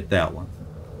enough to get that one.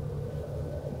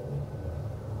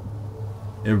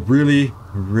 It really,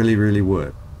 really, really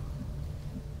would.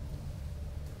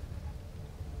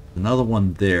 Another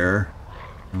one there.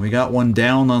 And we got one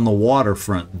down on the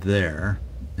waterfront there.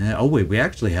 And, oh wait, we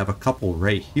actually have a couple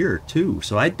right here too.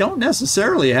 So I don't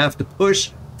necessarily have to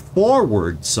push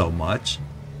forward so much.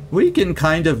 We can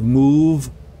kind of move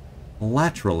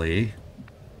laterally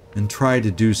and try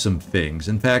to do some things.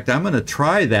 In fact, I'm going to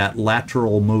try that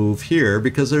lateral move here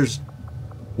because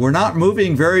we're not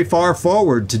moving very far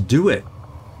forward to do it.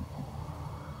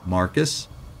 Marcus.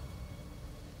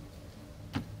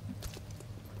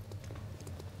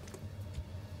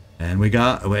 And we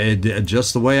got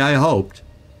just the way I hoped.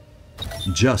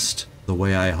 Just the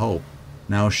way I hoped.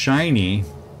 Now Shiny.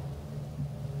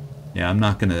 Yeah, I'm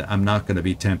not gonna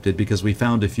be tempted because we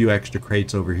found a few extra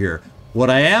crates over here. What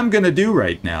I am gonna do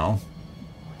right now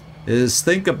is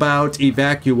think about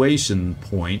evacuation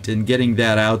point and getting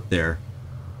that out there.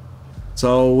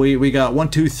 So we got 1,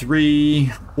 2,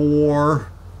 3,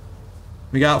 4.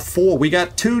 We got 4. We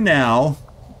got 2 now.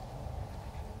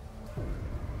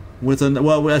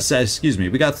 Excuse me.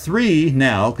 We got 3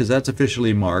 now because that's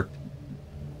officially marked.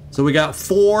 So we got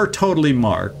 4 totally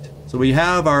marked. So we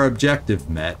have our objective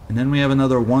met, and then we have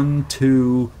another 1,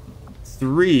 2,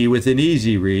 3 within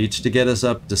easy reach to get us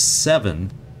up to 7.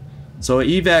 So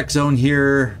evac zone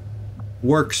here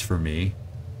works for me,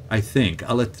 I think.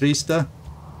 Aletrista,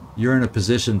 you're in a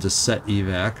position to set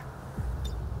evac.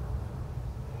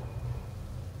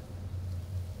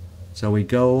 So we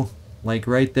go like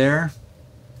right there.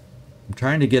 I'm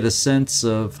trying to get a sense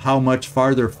of how much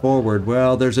farther forward.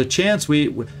 Well, there's a chance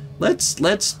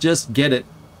let's just get it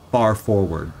far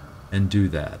forward and do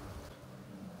that.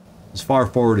 As far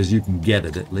forward as you can get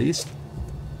it, at least.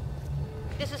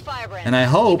 This is Firebrand. And I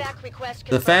hope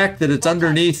the fact that it's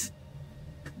underneath...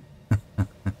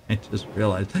 I just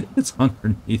realized it's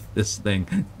underneath this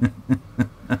thing.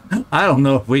 I don't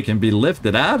know if we can be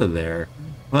lifted out of there.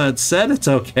 Well, it said it's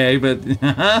okay, but...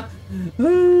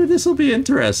 Ooh, this will be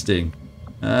interesting.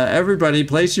 Everybody,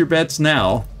 place your bets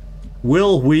now.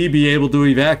 Will we be able to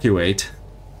evacuate?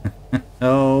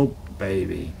 Oh,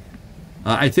 baby.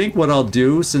 I think what I'll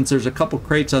do, since there's a couple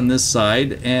crates on this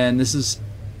side, and this is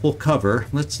full cover,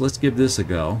 let's give this a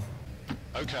go.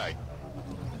 Okay.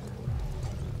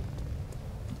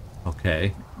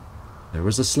 Okay. There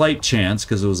was a slight chance,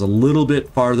 because it was a little bit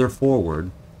farther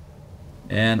forward.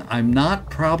 And I'm not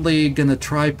probably going to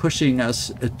try pushing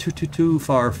us too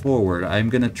far forward. I'm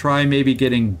going to try maybe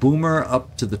getting Boomer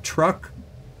up to the truck.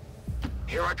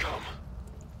 Here I come.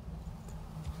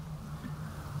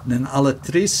 Then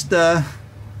Aletrista,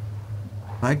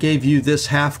 I gave you this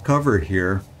half cover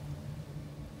here.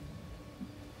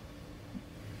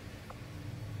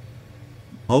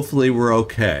 Hopefully we're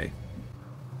okay.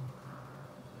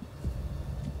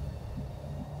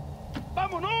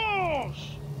 Vámonos!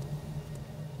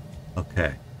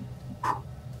 Okay.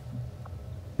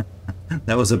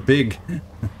 That was a big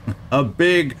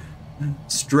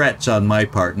stretch on my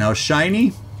part. Now,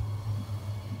 Shiny,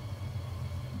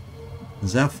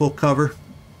 is that full cover?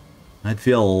 I'd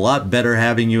feel a lot better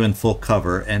having you in full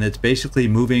cover, and it's basically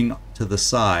moving to the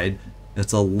side.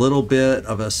 It's a little bit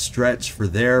of a stretch for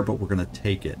there, but we're going to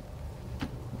take it.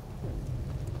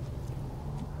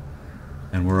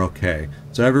 And we're okay.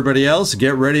 So everybody else,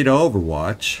 get ready to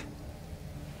overwatch.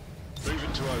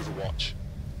 Moving to Overwatch.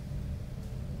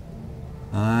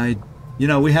 You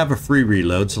know, we have a free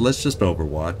reload, so let's just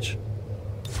overwatch.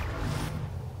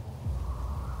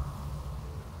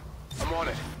 I'm on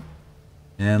it.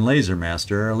 And Laser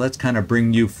Master, let's kind of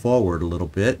bring you forward a little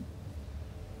bit.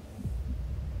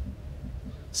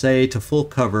 Say to full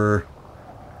cover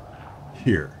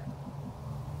here.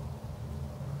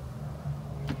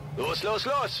 Los, los,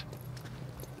 los!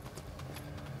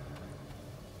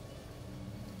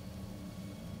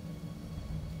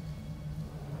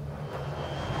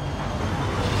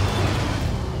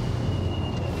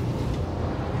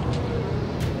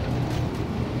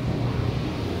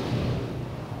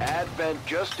 Advent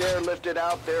just airlifted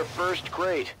out their first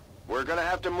crate. We're gonna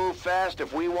have to move fast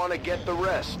if we want to get the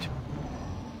rest.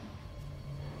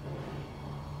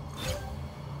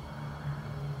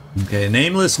 Okay,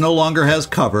 Nameless no longer has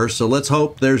cover, so let's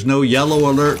hope there's no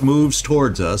yellow alert moves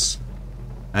towards us.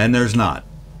 And there's not.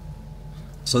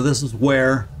 So this is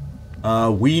where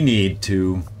we need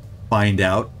to find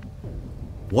out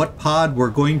what pod we're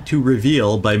going to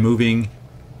reveal by moving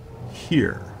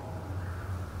here.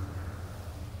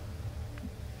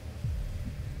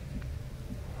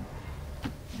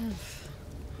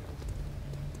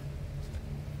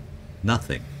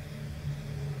 Nothing.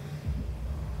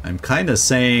 I'm kind of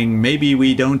saying maybe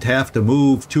we don't have to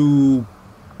move too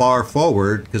far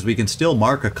forward because we can still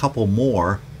mark a couple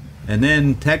more and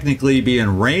then technically be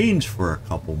in range for a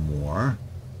couple more.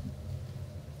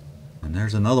 And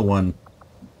there's another one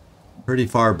pretty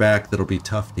far back that'll be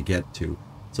tough to get to.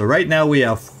 So right now we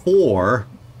have 4.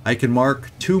 I can mark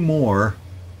 2 more,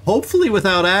 hopefully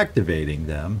without activating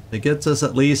them. It gets us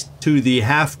at least to the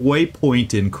halfway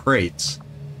point in crates.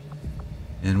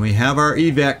 And we have our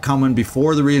evac coming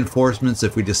before the reinforcements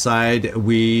if we decide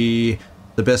the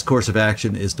best course of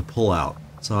action is to pull out.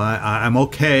 So I'm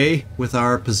okay with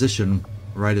our position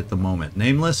right at the moment.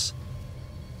 Nameless,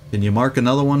 can you mark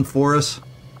another one for us?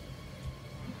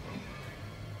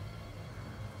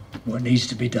 What needs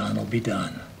to be done will be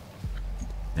done.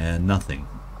 And nothing.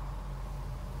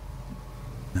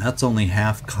 That's only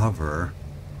half cover.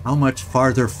 How much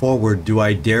farther forward do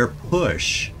I dare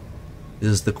push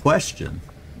is the question.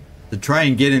 To try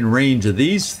and get in range of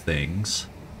these things.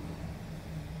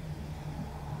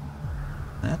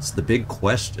 That's the big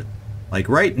question. Like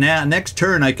right now, next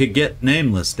turn I could get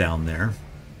Nameless down there.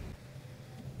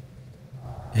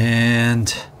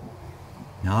 And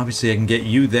now obviously I can get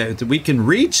you there. We can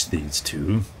reach these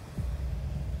two.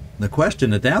 The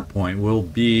question at that point will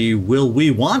be, will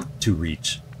we want to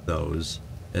reach those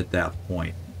at that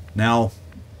point? Now,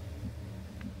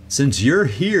 since you're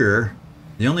here,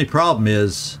 the only problem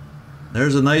is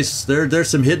there's a nice, there's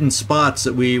some hidden spots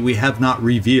that we have not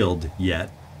revealed yet.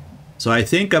 So I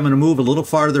think I'm going to move a little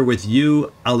farther with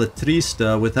you,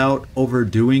 Alatrista, without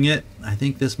overdoing it. I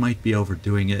think this might be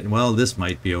overdoing it. Well, this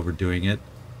might be overdoing it.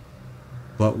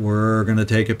 But we're going to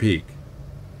take a peek.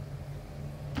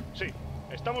 Sí,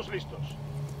 estamos listos.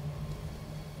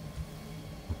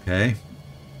 Okay.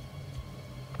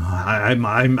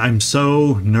 I'm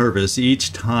so nervous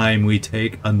each time we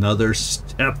take another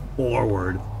step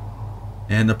forward.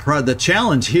 And the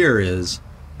challenge here is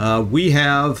we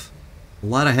have a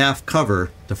lot of half cover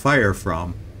to fire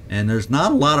from, and there's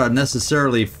not a lot of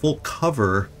necessarily full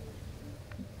cover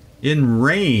in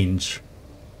range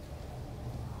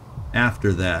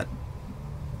after that.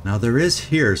 Now there is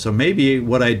here, so maybe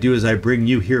what I do is I bring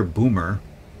you here, Boomer.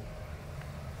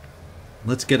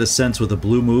 Let's get a sense with a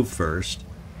blue move first.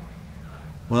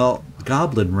 Well,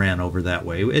 Goblin ran over that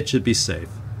way. It should be safe.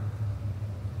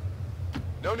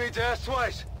 No need to ask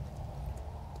twice.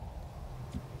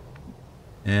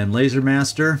 And Laser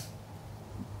Master,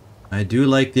 I do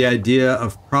like the idea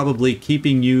of probably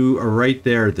keeping you right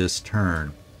there this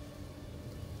turn.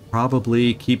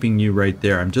 Probably keeping you right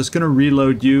there. I'm just going to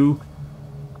reload you.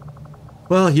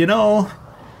 Well, you know,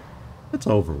 it's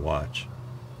Overwatch.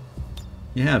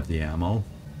 You have the ammo.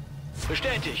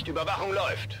 Bestätigt, Überwachung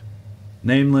läuft.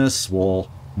 Nameless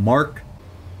will mark.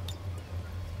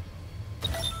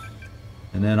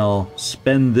 And then I'll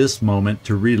spend this moment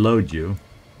to reload you.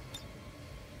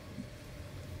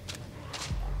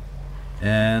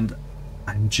 And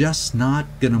I'm just not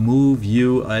going to move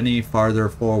you any farther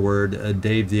forward,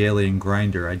 Dave the Alien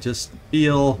Grinder. I just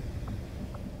feel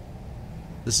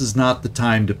this is not the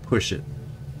time to push it.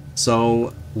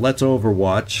 So let's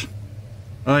Overwatch.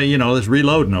 You know, let's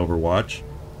reload and Overwatch.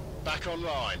 Back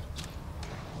online.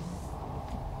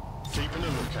 Keeping a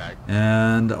lookout.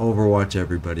 And overwatch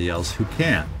everybody else who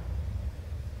can.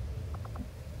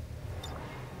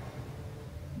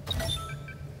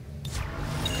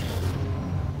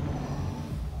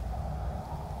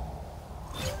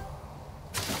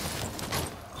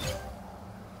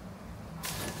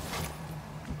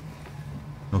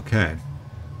 Okay.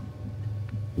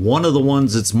 One of the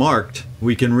ones that's marked,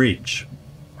 we can reach.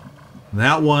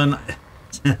 That one,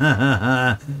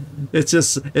 it's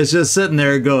just sitting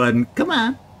there going, come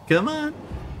on, come on,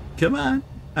 come on.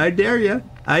 I dare you.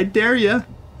 I dare you.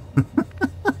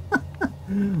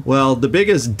 Well, the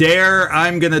biggest dare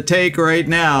I'm going to take right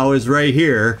now is right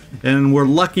here. And we're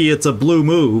lucky it's a blue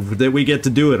move that we get to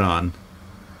do it on.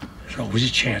 There's always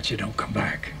a chance you don't come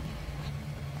back.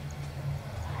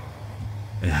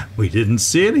 Yeah, we didn't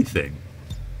see anything.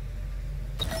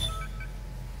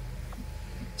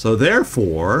 So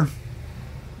therefore,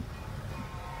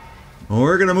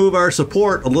 we're going to move our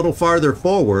support a little farther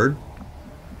forward.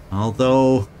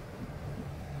 Although,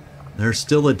 there's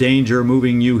still a danger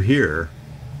moving you here.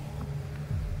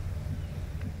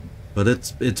 But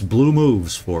it's blue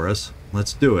moves for us.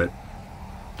 Let's do it.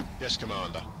 Yes,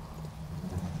 Commander.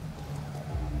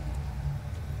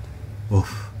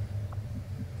 Oof.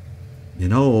 You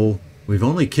know, we've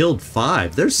only killed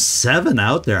 5. There's 7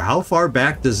 out there. How far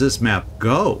back does this map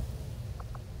go?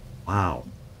 Wow.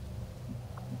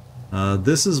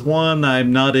 This is one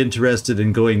I'm not interested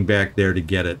in going back there to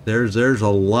get it. There's a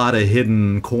lot of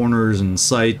hidden corners and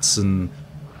sites and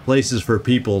places for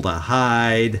people to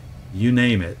hide. You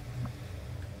name it.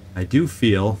 I do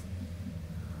feel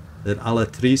that a la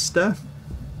trista,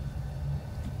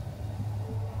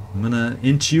 I'm gonna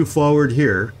inch you forward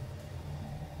here.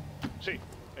 Sí,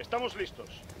 estamos listos.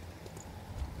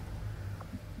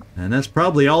 And that's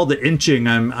probably all the inching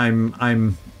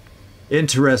I'm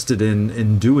interested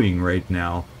in doing right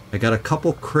now. I got a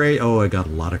couple I got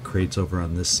a lot of crates over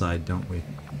on this side, don't we?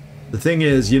 The thing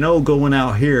is, you know, going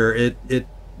out here, it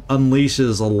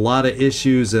unleashes a lot of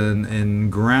issues and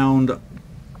ground.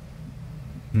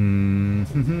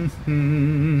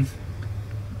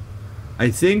 I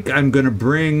think I'm gonna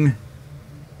bring,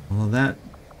 well, that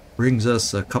brings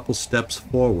us a couple steps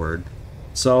forward.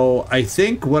 So I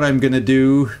think what I'm gonna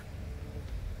do,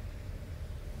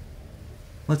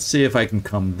 let's see if I can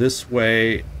come this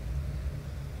way.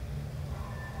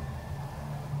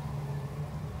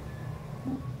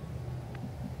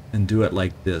 And do it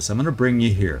like this. I'm gonna bring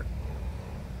you here.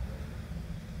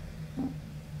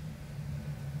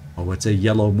 Oh, it's a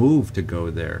yellow move to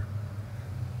go there.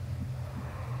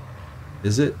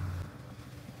 Is it?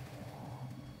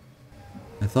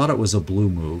 I thought it was a blue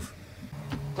move.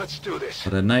 Let's do this.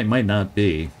 But at night might not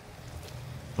be.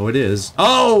 Oh, it is.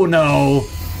 Oh, no!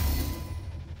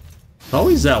 It's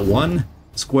always that one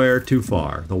square too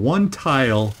far. The one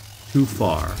tile too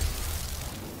far.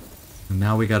 And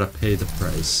now we gotta pay the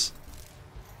price.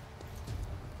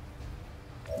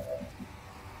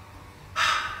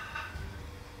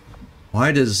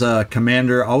 Why does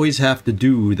Commander always have to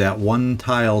do that one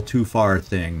tile too far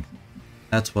thing?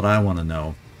 That's what I want to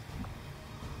know.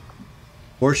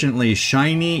 Fortunately,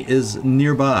 Shiny is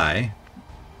nearby.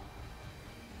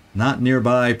 Not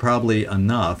nearby probably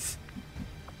enough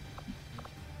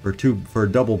for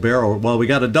a double barrel. Well, we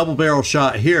got a double barrel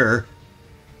shot here,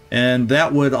 and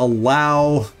that would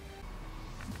allow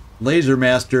Laser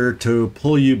Master to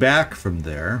pull you back from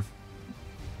there.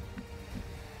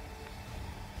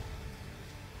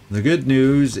 The good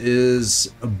news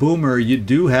is, Boomer, you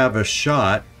do have a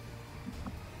shot,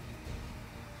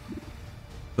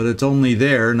 but it's only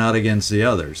there, not against the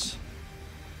others.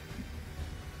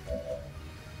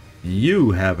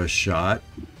 You have a shot,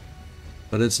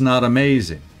 but it's not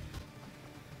amazing.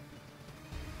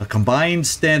 A combined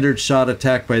standard shot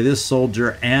attack by this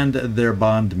soldier and their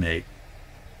bondmate.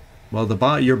 Well,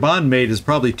 your bondmate is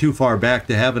probably too far back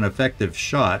to have an effective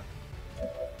shot.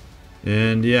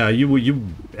 And yeah, you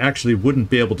actually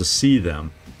wouldn't be able to see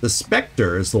them. The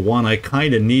Spectre is the one I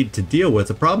kind of need to deal with.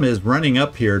 The problem is running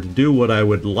up here to do what I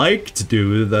would like to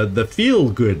do, the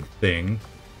feel-good thing,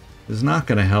 is not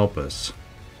going to help us.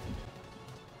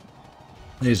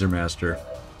 Laser Master.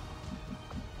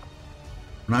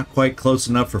 We're not quite close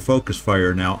enough for focus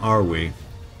fire now, are we?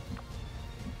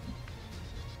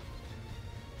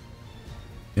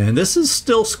 And this is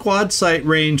still squad sight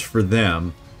range for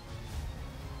them.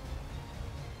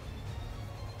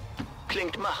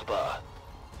 Klingt machbar.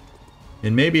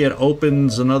 And maybe it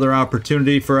opens another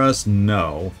opportunity for us?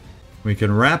 No. We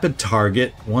can rapid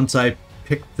target. Once I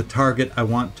pick the target I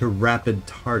want to rapid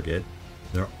target.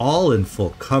 They're all in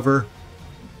full cover.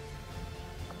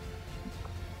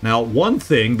 Now, one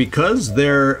thing, because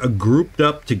they're grouped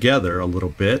up together a little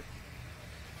bit,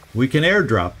 we can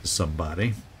airdrop to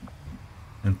somebody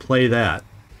and play that.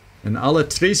 And alla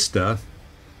trista,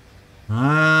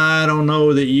 I don't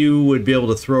know that you would be able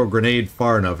to throw a grenade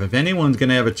far enough. If anyone's going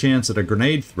to have a chance at a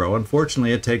grenade throw,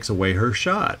 unfortunately it takes away her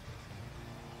shot.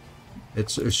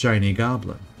 It's a shiny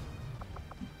goblin.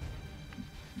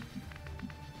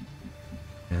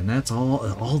 And that's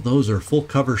all those are full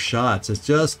cover shots. It's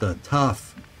just a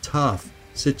tough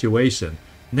situation.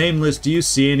 Nameless, do you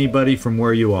see anybody from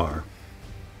where you are?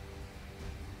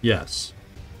 Yes.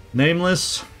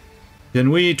 Nameless,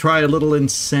 can we try a little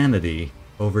insanity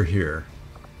over here?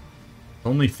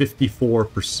 Only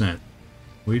 54%.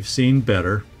 We've seen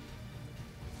better.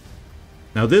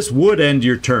 Now this would end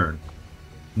your turn.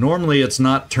 Normally it's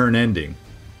not turn ending.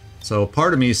 So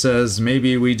part of me says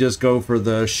maybe we just go for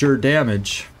the sure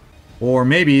damage. Or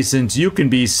maybe since you can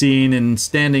be seen and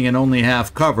standing in only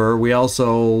half cover, we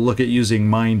also look at using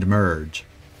Mind Merge.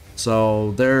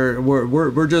 So there,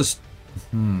 we're just...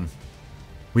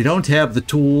 We don't have the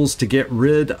tools to get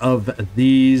rid of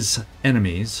these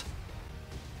enemies.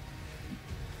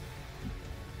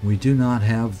 We do not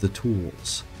have the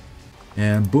tools.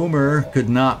 And Boomer could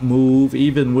not move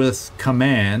even with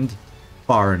command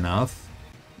far enough.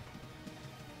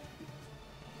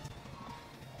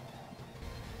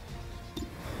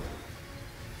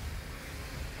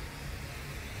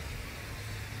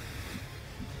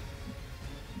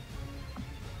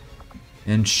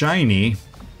 And Shiny,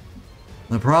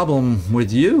 the problem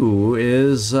with you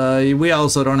is we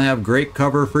also don't have great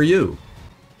cover for you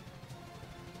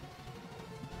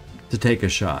to take a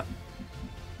shot.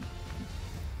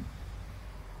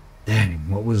 Dang,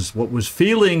 what was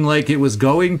feeling like it was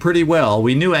going pretty well.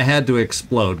 We knew it had to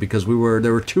explode because there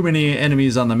were too many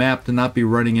enemies on the map to not be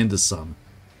running into some.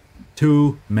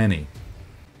 Too many.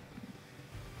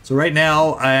 So right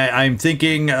now I'm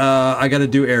thinking I got to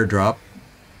do airdrop.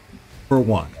 For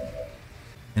one.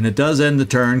 And it does end the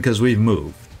turn because we've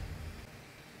moved.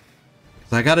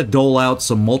 So I got to dole out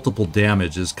some multiple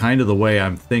damage is kind of the way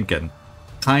I'm thinking.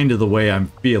 Kind of the way I'm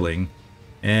feeling.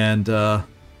 And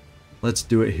let's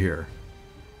do it here.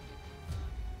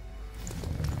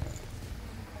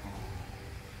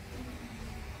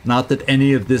 Not that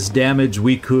any of this damage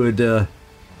we could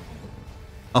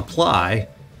apply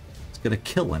is going to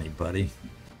kill anybody.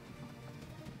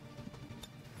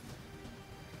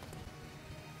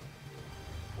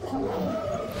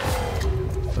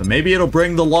 But maybe it'll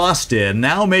bring the Lost in.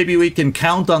 Now maybe we can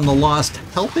count on the Lost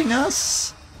helping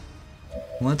us?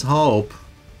 Let's hope.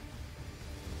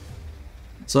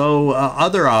 So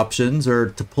other options are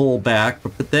to pull back,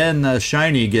 but then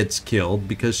Shiny gets killed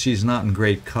because she's not in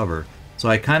great cover. So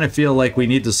I kind of feel like we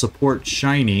need to support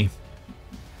Shiny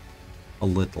a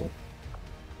little.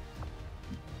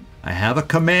 I have a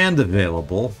command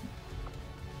available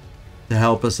to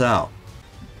help us out.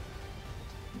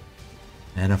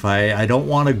 And if I don't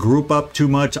want to group up too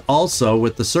much also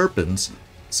with the Serpents,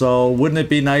 so wouldn't it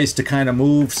be nice to kind of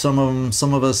move some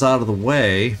of us out of the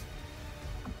way?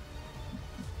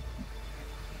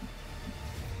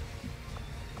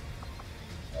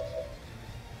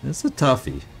 It's a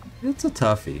toughie. It's a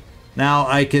toughie. Now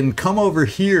I can come over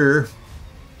here.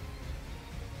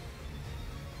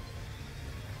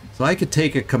 So I could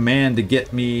take a command to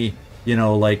get me, you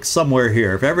know, like somewhere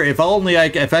here.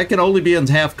 If I can only be in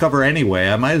half cover anyway,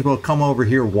 I might as well come over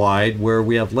here wide where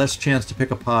we have less chance to pick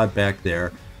a pod back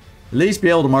there. At least be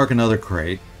able to mark another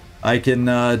crate. I can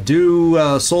do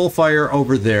Soulfire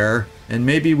over there, and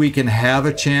maybe we can have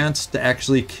a chance to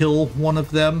actually kill one of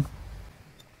them.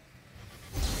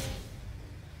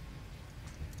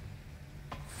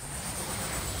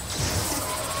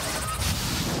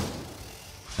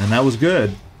 And that was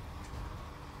good.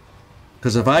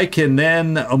 Because if I can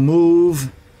then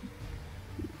move...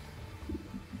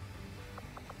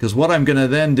 Because what I'm going to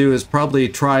then do is probably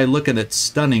try looking at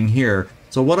stunning here.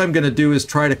 So what I'm going to do is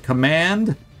try to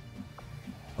command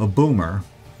a Boomer.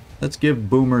 Let's give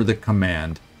Boomer the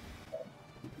command.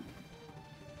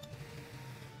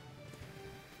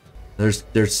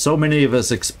 There's so many of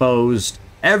us exposed.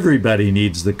 Everybody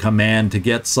needs the command to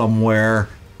get somewhere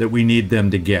that we need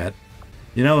them to get.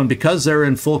 You know, and because they're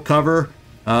in full cover,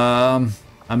 I'm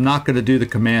not going to do the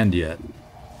command yet.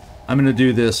 I'm going to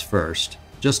do this first,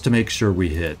 just to make sure we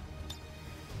hit.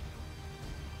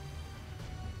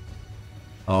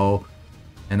 Oh,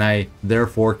 and I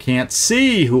therefore can't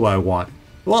see who I want.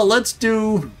 Well, let's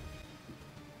do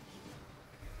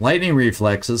lightning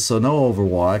reflexes, so no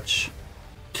Overwatch.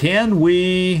 Can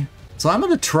we... So I'm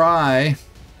going to try...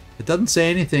 It doesn't say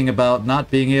anything about not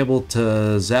being able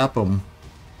to zap him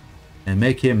and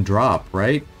make him drop,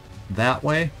 right? that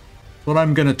way. That's what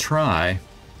I'm gonna try.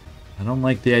 I don't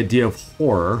like the idea of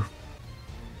horror.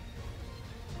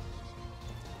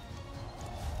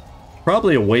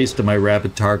 Probably a waste of my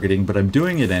rapid targeting, but I'm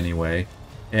doing it anyway.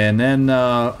 And then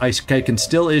I can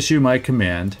still issue my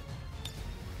command.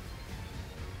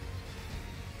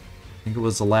 I think it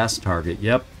was the last target.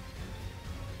 Yep.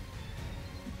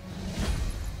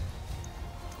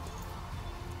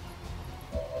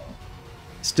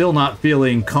 Still not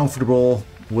feeling comfortable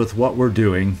with what we're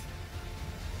doing.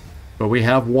 But we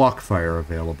have walk fire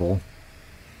available.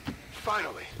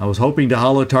 Finally. I was hoping to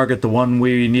holo target the one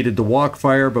we needed to walk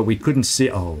fire, but we couldn't see.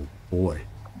 Oh, boy.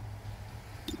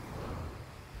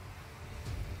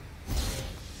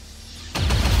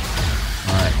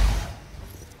 Alright.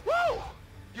 Whoa!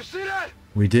 You see that?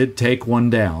 We did take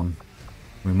one down.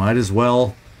 We might as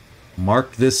well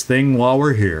mark this thing while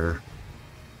we're here.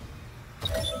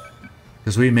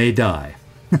 Because we may die.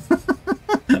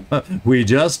 We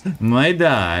just might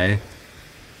die.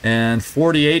 And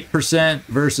 48%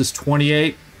 versus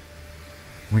 28%.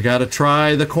 We gotta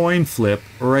try the coin flip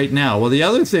right now. Well, the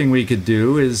other thing we could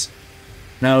do is...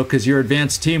 No, because your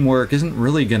advanced teamwork isn't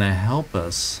really gonna help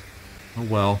us. Oh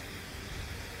well.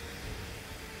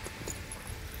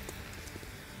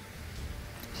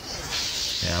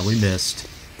 Yeah, we missed.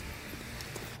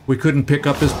 We couldn't pick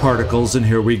up his particles, and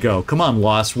here we go. Come on,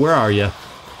 Lost, where are you?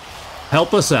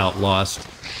 Help us out, Lost.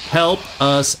 Help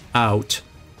us out.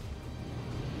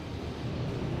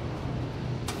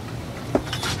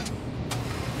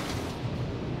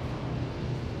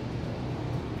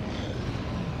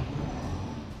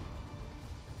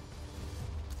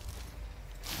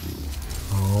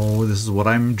 Oh, this is what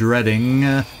I'm dreading.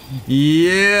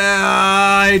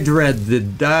 Yeah,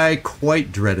 I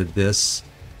quite dreaded this.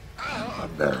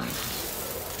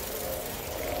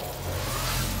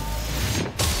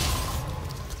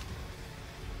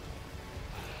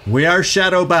 We are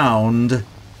shadow bound.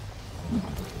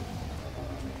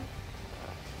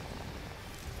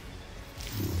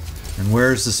 And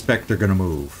where's the Spectre gonna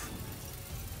move?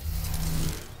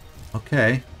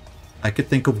 Okay. I could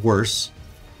think of worse.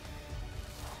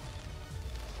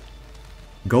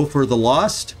 Go for the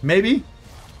Lost, maybe?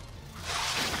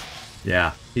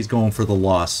 Yeah, he's going for the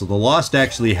Lost. So the Lost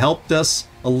actually helped us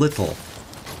a little.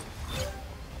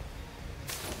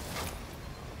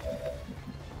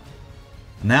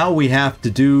 Now we have to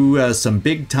do some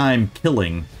big-time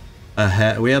killing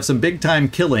ahead. We have some big-time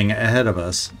killing ahead of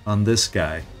us on this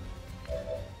guy.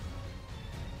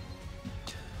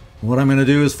 What I'm going to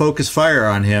do is focus fire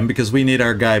on him because we need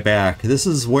our guy back. This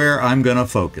is where I'm going to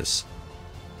focus.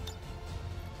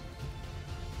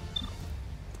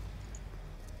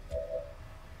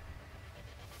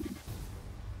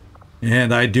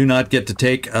 And I do not get to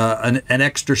take an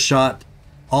extra shot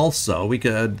also. We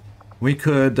could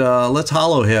let's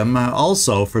hollow him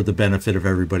also for the benefit of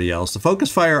everybody else. The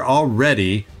focus fire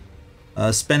already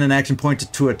spend an action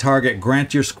point to a target,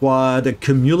 grant your squad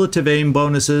cumulative aim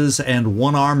bonuses and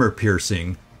 1 armor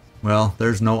piercing. Well,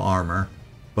 there's no armor,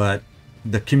 but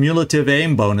the cumulative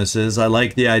aim bonuses, I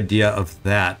like the idea of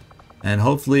that. And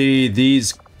hopefully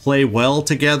these play well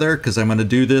together because I'm going to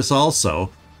do this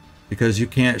also because you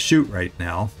can't shoot right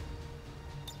now.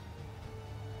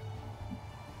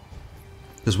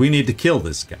 Because we need to kill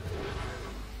this guy.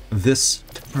 This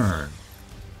turn.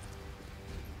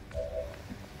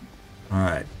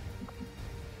 Alright.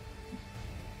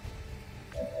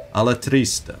 Alla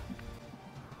Trista.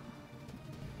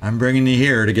 I'm bringing you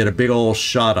here to get a big old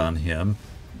shot on him.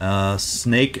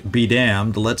 Snake be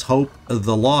damned. Let's hope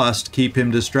the Lost keep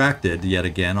him distracted yet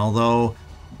again. Although,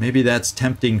 maybe that's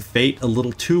tempting fate a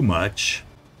little too much.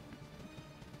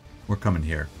 We're coming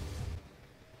here.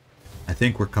 I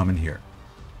think we're coming here.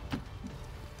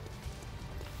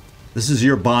 This is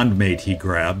your bondmate he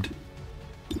grabbed.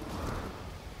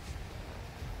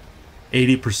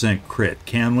 80% crit,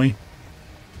 can we?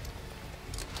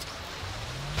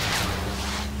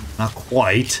 Not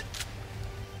quite.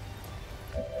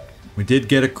 We did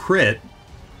get a crit.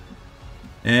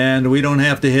 And we don't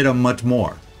have to hit him much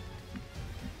more.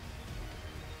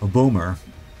 A boomer.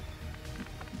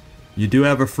 You do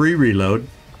have a free reload.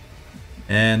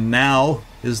 And now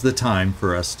is the time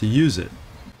for us to use it.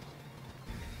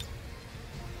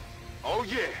 Oh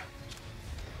yeah.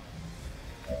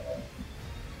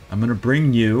 I'm going to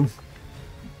bring you...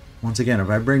 Once again, if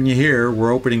I bring you here,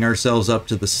 we're opening ourselves up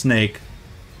to the snake.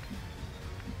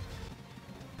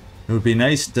 It would be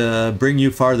nice to bring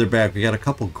you farther back. We got a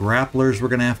couple grapplers we're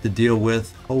going to have to deal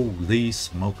with. Holy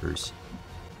smokers.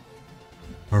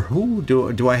 Or who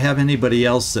do I have anybody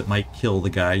else that might kill the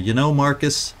guy? You know,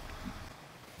 Marcus?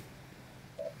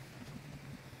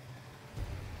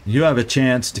 You have a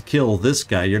chance to kill this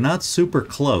guy. You're not super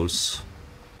close.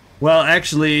 Well,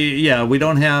 actually, yeah, we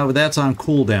don't have... That's on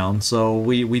cooldown, so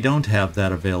we don't have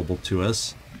that available to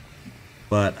us.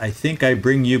 But I think I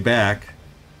bring you back.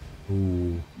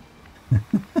 Ooh.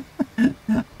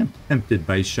 I'm tempted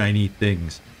by shiny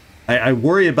things. I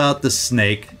worry about the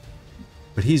snake,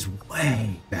 but he's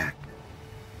way back.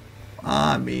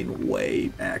 I mean, way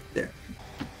back there.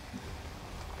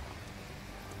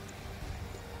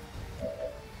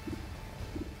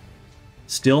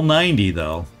 Still 90,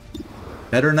 though.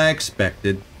 Better than I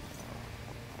expected.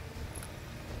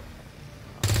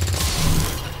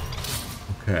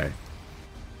 Okay.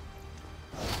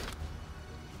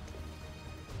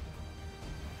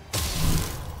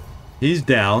 He's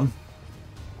down.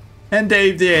 And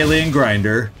Dave the Alien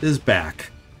Grinder is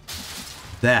back.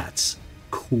 That's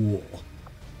cool.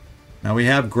 Now we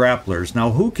have grapplers.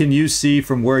 Now who can you see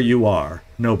from where you are?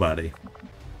 Nobody.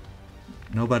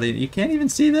 Nobody. You can't even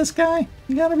see this guy?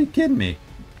 You gotta be kidding me.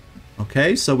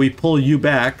 Okay, so we pull you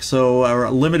back so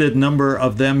a limited number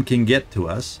of them can get to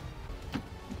us.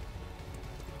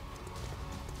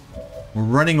 We're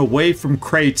running away from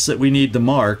crates that we need to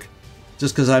mark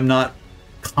just because I'm not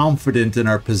confident in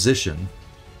our position.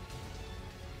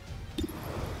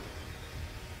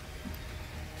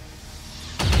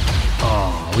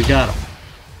 Oh, we got him.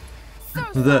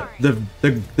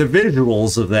 The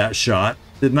visuals of that shot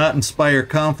did not inspire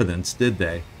confidence, did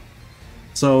they?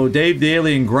 So Dave the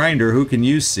Alien Grinder, who can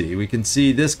you see? We can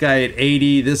see this guy at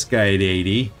 80, this guy at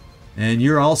 80, and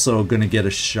you're also going to get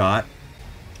a shot,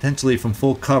 potentially from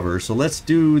full cover. So let's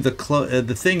do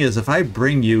the thing is, if I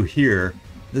bring you here,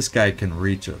 this guy can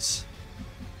reach us.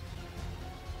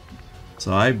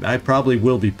 So I probably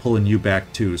will be pulling you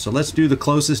back too. So let's do the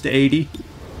closest to 80.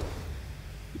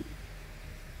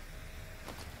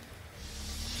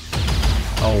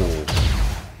 Oh.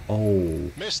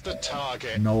 Missed the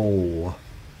target. No.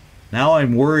 Now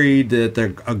I'm worried that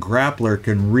a grappler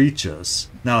can reach us.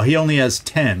 Now he only has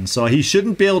 10, so he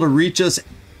shouldn't be able to reach us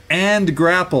and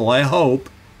grapple, I hope.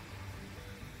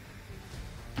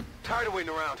 Tired of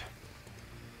waiting around.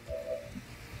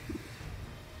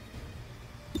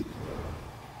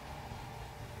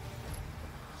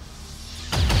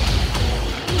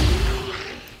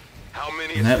 How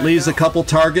many? And that leaves a couple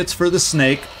targets for the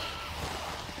snake.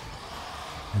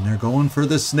 And they're going for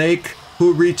the snake.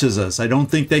 Who reaches us? I don't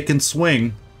think they can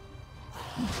swing.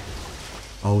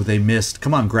 Oh, they missed.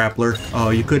 Come on, grappler.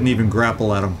 Oh, you couldn't even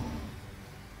grapple at them.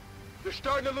 They're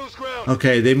starting to lose ground.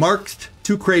 Okay, they marked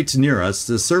 2 crates near us.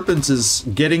 The Serpent is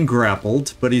getting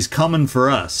grappled, but he's coming for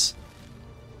us.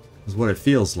 Is what it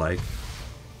feels like.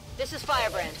 This is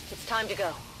Firebrand. It's time to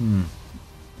go.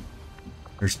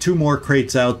 There's 2 more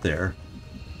crates out there.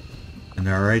 And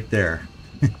they're right there.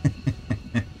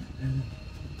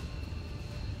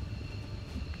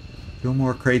 2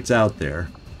 more crates out there.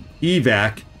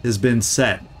 Evac has been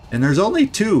set. And there's only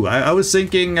 2. I was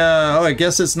thinking, oh, I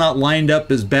guess it's not lined up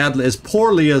as badly, as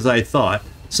poorly as I thought.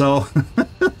 So,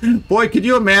 boy, could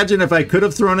you imagine if I could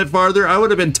have thrown it farther? I would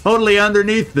have been totally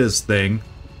underneath this thing.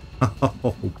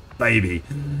 Oh, baby.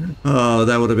 Oh,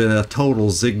 that would have been a total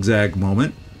zigzag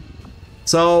moment.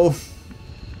 So,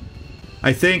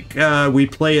 I think we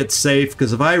play it safe,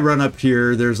 because if I run up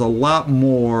here, there's a lot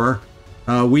more.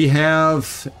 We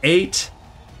have 8.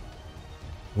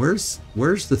 Where's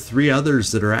the 3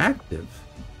 others that are active?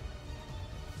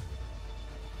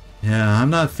 Yeah, I'm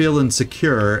not feeling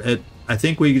secure. I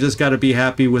think we just got to be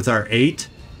happy with our 8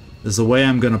 is the way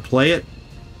I'm going to play it.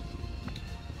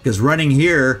 Because running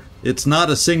here, it's not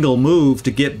a single move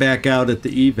to get back out at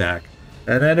the evac.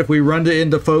 And then if we run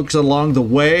into folks along the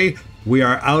way, we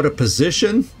are out of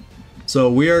position.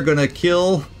 So we are going to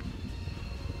kill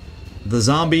the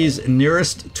zombies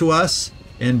nearest to us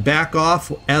and back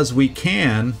off as we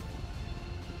can.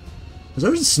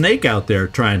 There's a snake out there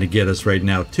trying to get us right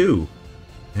now too.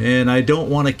 And I don't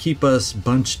want to keep us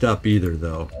bunched up either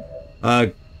though.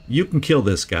 You can kill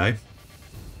this guy.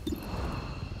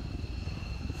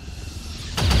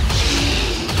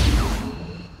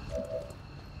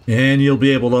 And you'll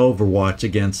be able to overwatch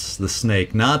against the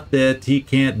snake. Not that he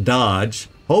can't dodge.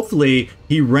 Hopefully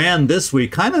he ran this way.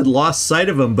 Kind of lost sight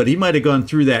of him, but he might have gone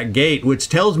through that gate, which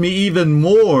tells me even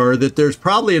more that there's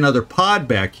probably another pod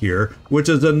back here, which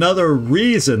is another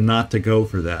reason not to go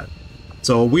for that.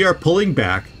 So we are pulling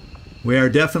back. We are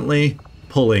definitely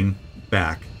pulling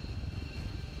back.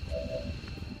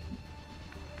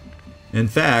 In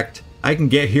fact, I can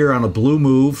get here on a blue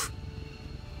move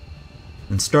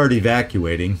and start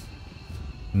evacuating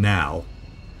now.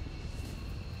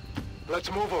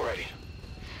 Let's move already.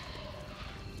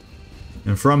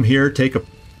 And from here, take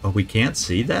a Oh, we can't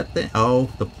see that thing? Oh,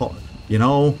 you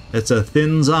know, it's a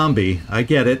thin zombie. I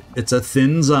get it. It's a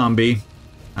thin zombie.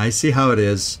 I see how it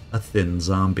is. A thin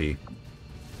zombie.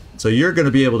 So you're going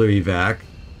to be able to evac.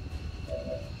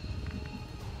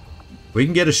 We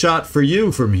can get a shot for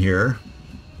you from here.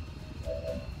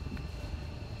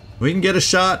 We can get a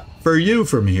shot for you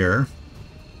from here.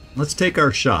 Let's take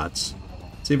our shots.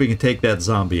 See if we can take that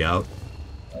zombie out.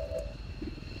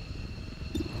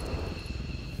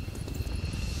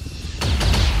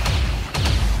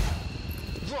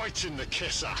 Right in the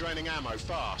kisser. Draining ammo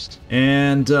fast.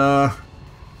 And,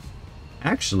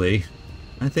 actually,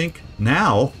 I think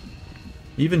now,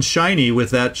 even Shiny with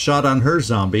that shot on her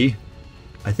zombie,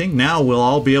 I think now we'll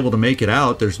all be able to make it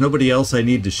out. There's nobody else I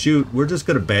need to shoot. We're just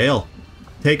gonna bail.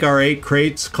 Take our 8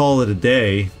 crates, call it a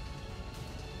day.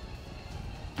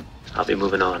 I'll be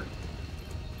moving on.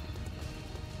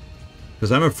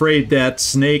 Because I'm afraid that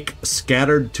snake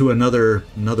scattered to another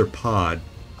pod.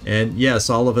 And yes,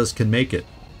 all of us can make it.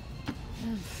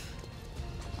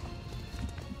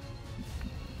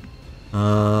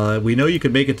 We know you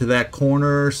can make it to that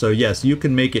corner, so yes, you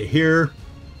can make it here.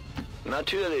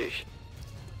 Natürlich.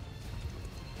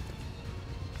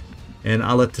 And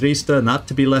a la trista, not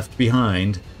to be left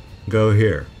behind, go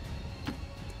here.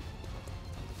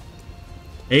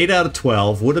 8 out of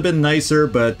 12. Would have been nicer,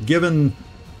 but given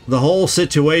the whole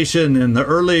situation and the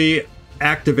early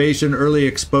activation, early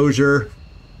exposure,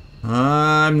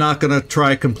 I'm not going to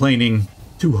try complaining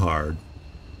too hard.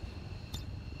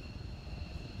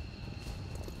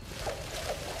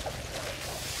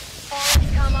 All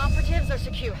XCom operatives are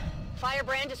secure.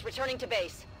 Firebrand is returning to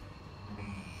base.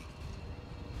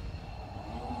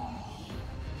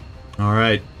 All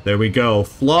right, there we go.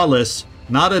 Flawless.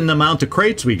 Not in the amount of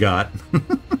crates we got.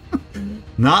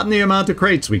 Not in the amount of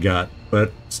crates we got,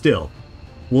 but still.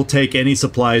 We'll take any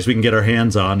supplies we can get our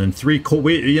hands on. And we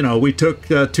took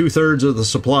 2/3 of the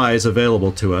supplies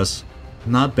available to us.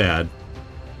 Not bad.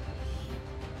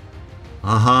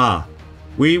 Aha.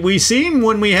 We seem,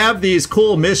 when we have these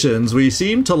cool missions, we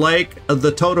seem to like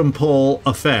the totem pole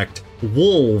effect.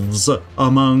 Wolves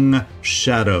among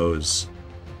shadows.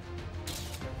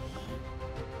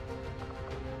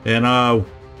 And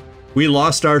we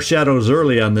lost our shadows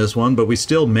early on this one, but we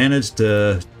still managed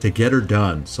to get her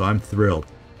done, so I'm thrilled.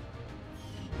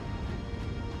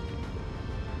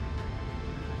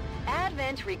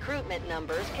 Advent recruitment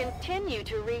numbers continue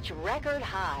to reach record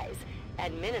highs.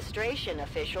 Administration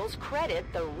officials credit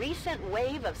the recent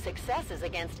wave of successes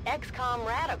against XCom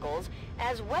radicals,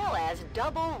 as well as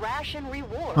double ration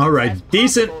rewards. All right,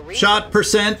 decent shot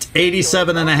percent,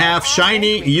 87.5.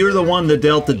 Shiny, you're the one that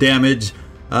dealt the damage.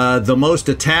 The most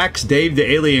attacks, Dave the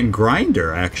Alien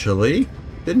Grinder, actually.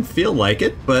 Didn't feel like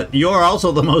it, but you're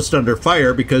also the most under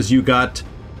fire because you got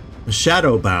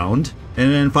Shadowbound.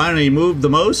 And then finally moved the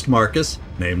most, Marcus,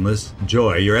 Nameless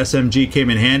Joy. Your SMG came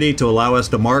in handy to allow us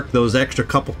to mark those extra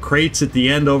couple crates at the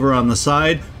end over on the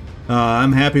side.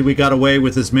 I'm happy we got away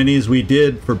with as many as we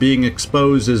did for being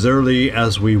exposed as early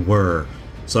as we were.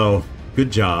 So,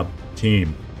 good job,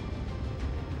 team.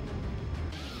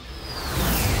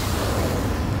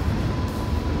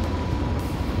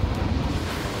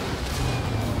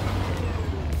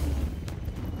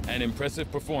 An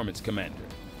impressive performance, Commander.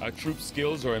 Our troops'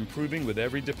 skills are improving with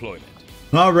every deployment.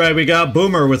 All right, we got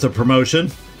Boomer with a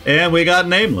promotion, and we got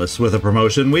Nameless with a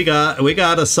promotion. We got a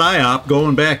PSYOP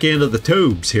going back into the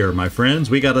tubes here, my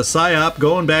friends. We got a PSYOP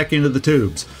going back into the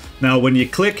tubes. Now, when you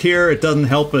click here, it doesn't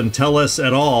help and tell us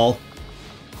at all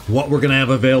what we're going to have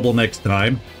available next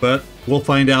time, but we'll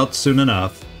find out soon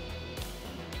enough.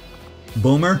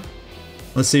 Boomer,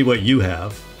 let's see what you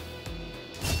have.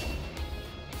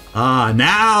 Ah,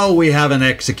 now we have an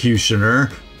Executioner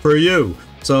for you.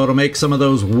 So it'll make some of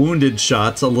those wounded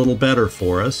shots a little better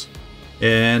for us.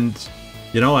 And,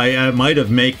 you know, I might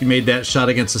have made that shot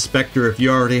against the Spectre if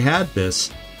you already had this,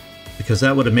 because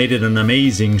that would have made it an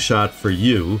amazing shot for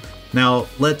you. Now,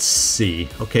 let's see.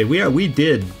 Okay, we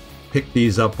did pick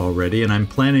these up already, and I'm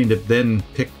planning to then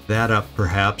pick that up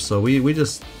perhaps. So we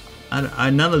just,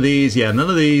 none of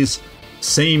these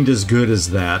seemed as good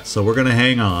as that. So we're going to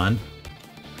hang on.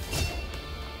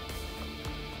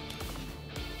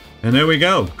 And there we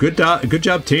go. Good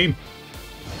job, team.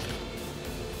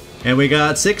 And we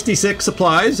got 66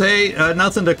 supplies. Hey,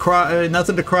 nothing to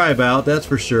cry about, that's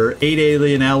for sure. 8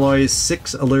 alien alloys,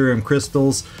 6 Elerium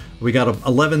crystals. We got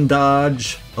 11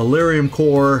 dodge, Elerium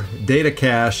core, data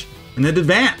cache, and an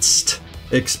advanced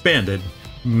expanded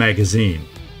magazine.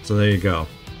 So there you go.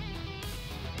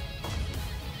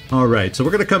 All right, so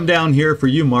we're gonna come down here for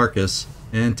you, Marcus,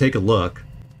 and take a look.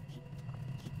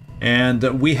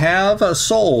 And we have a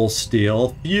Soul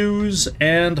Steel, Fuse,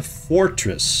 and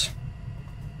Fortress.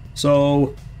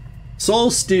 So,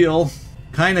 Soul Steel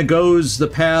kind of goes the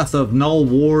path of Null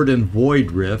Ward and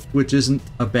Void Rift, which isn't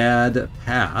a bad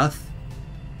path.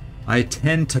 I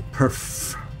tend to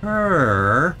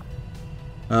prefer...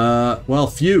 well,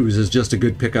 Fuse is just a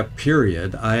good pickup,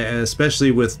 period. Especially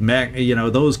with,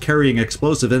 those carrying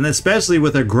explosive, and especially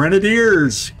with the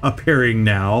Grenadiers appearing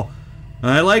now.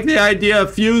 I like the idea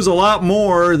of Fuse a lot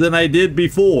more than I did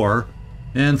before.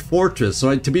 And Fortress.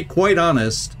 So to be quite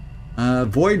honest,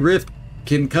 Void Rift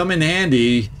can come in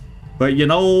handy, but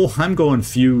I'm going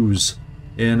Fuse.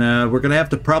 And we're going to have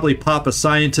to probably pop a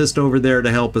scientist over there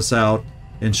to help us out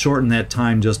and shorten that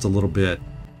time just a little bit.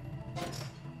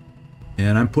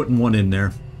 And I'm putting one in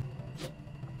there.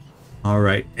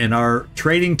 Alright, and our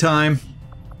training time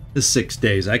is 6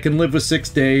 days. I can live with 6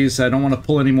 days. I don't want to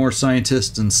pull any more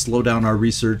scientists and slow down our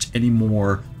research any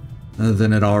more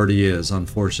than it already is,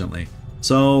 unfortunately.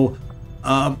 So,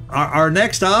 our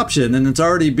next option, and it's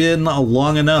already been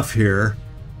long enough here,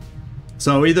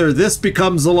 so either this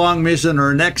becomes the long mission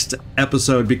or next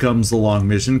episode becomes the long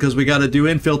mission, because we got to do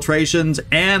infiltrations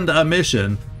and a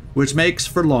mission, which makes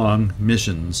for long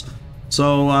missions.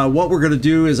 So what we're going to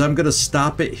do is I'm going to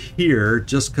stop it here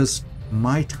just because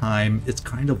my time, it's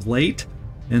kind of late.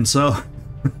 And so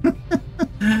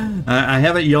I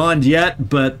haven't yawned yet,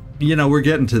 but we're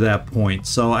getting to that point.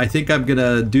 So I think I'm going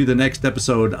to do the next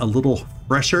episode a little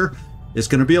fresher. It's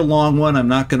going to be a long one. I'm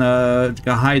not going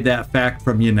to hide that fact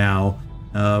from you now.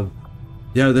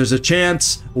 There's a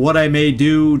chance what I may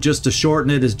do just to shorten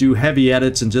it is do heavy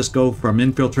edits and just go from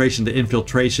infiltration to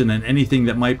infiltration and anything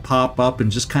that might pop up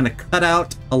and just kind of cut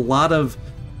out a lot of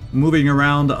moving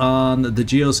around on the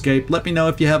geoscape. Let me know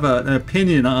if you have an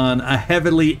opinion on a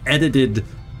heavily edited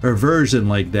version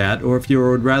like that, or if you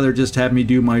would rather just have me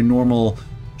do my normal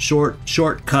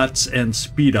shortcuts and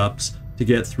speed ups to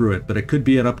get through it. But it could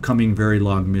be an upcoming very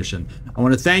long mission. I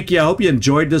want to thank you. I hope you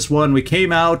enjoyed this one. We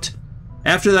came out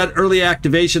after that early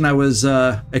activation. I was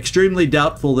extremely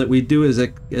doubtful that we'd do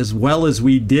as well as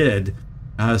we did.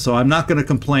 So I'm not going to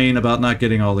complain about not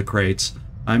getting all the crates.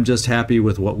 I'm just happy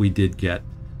with what we did get.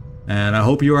 And I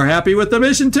hope you are happy with the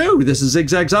mission too. This is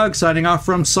ZigZagZog signing off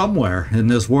from somewhere in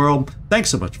this world.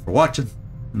 Thanks so much for watching,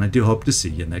 and I do hope to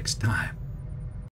see you next time.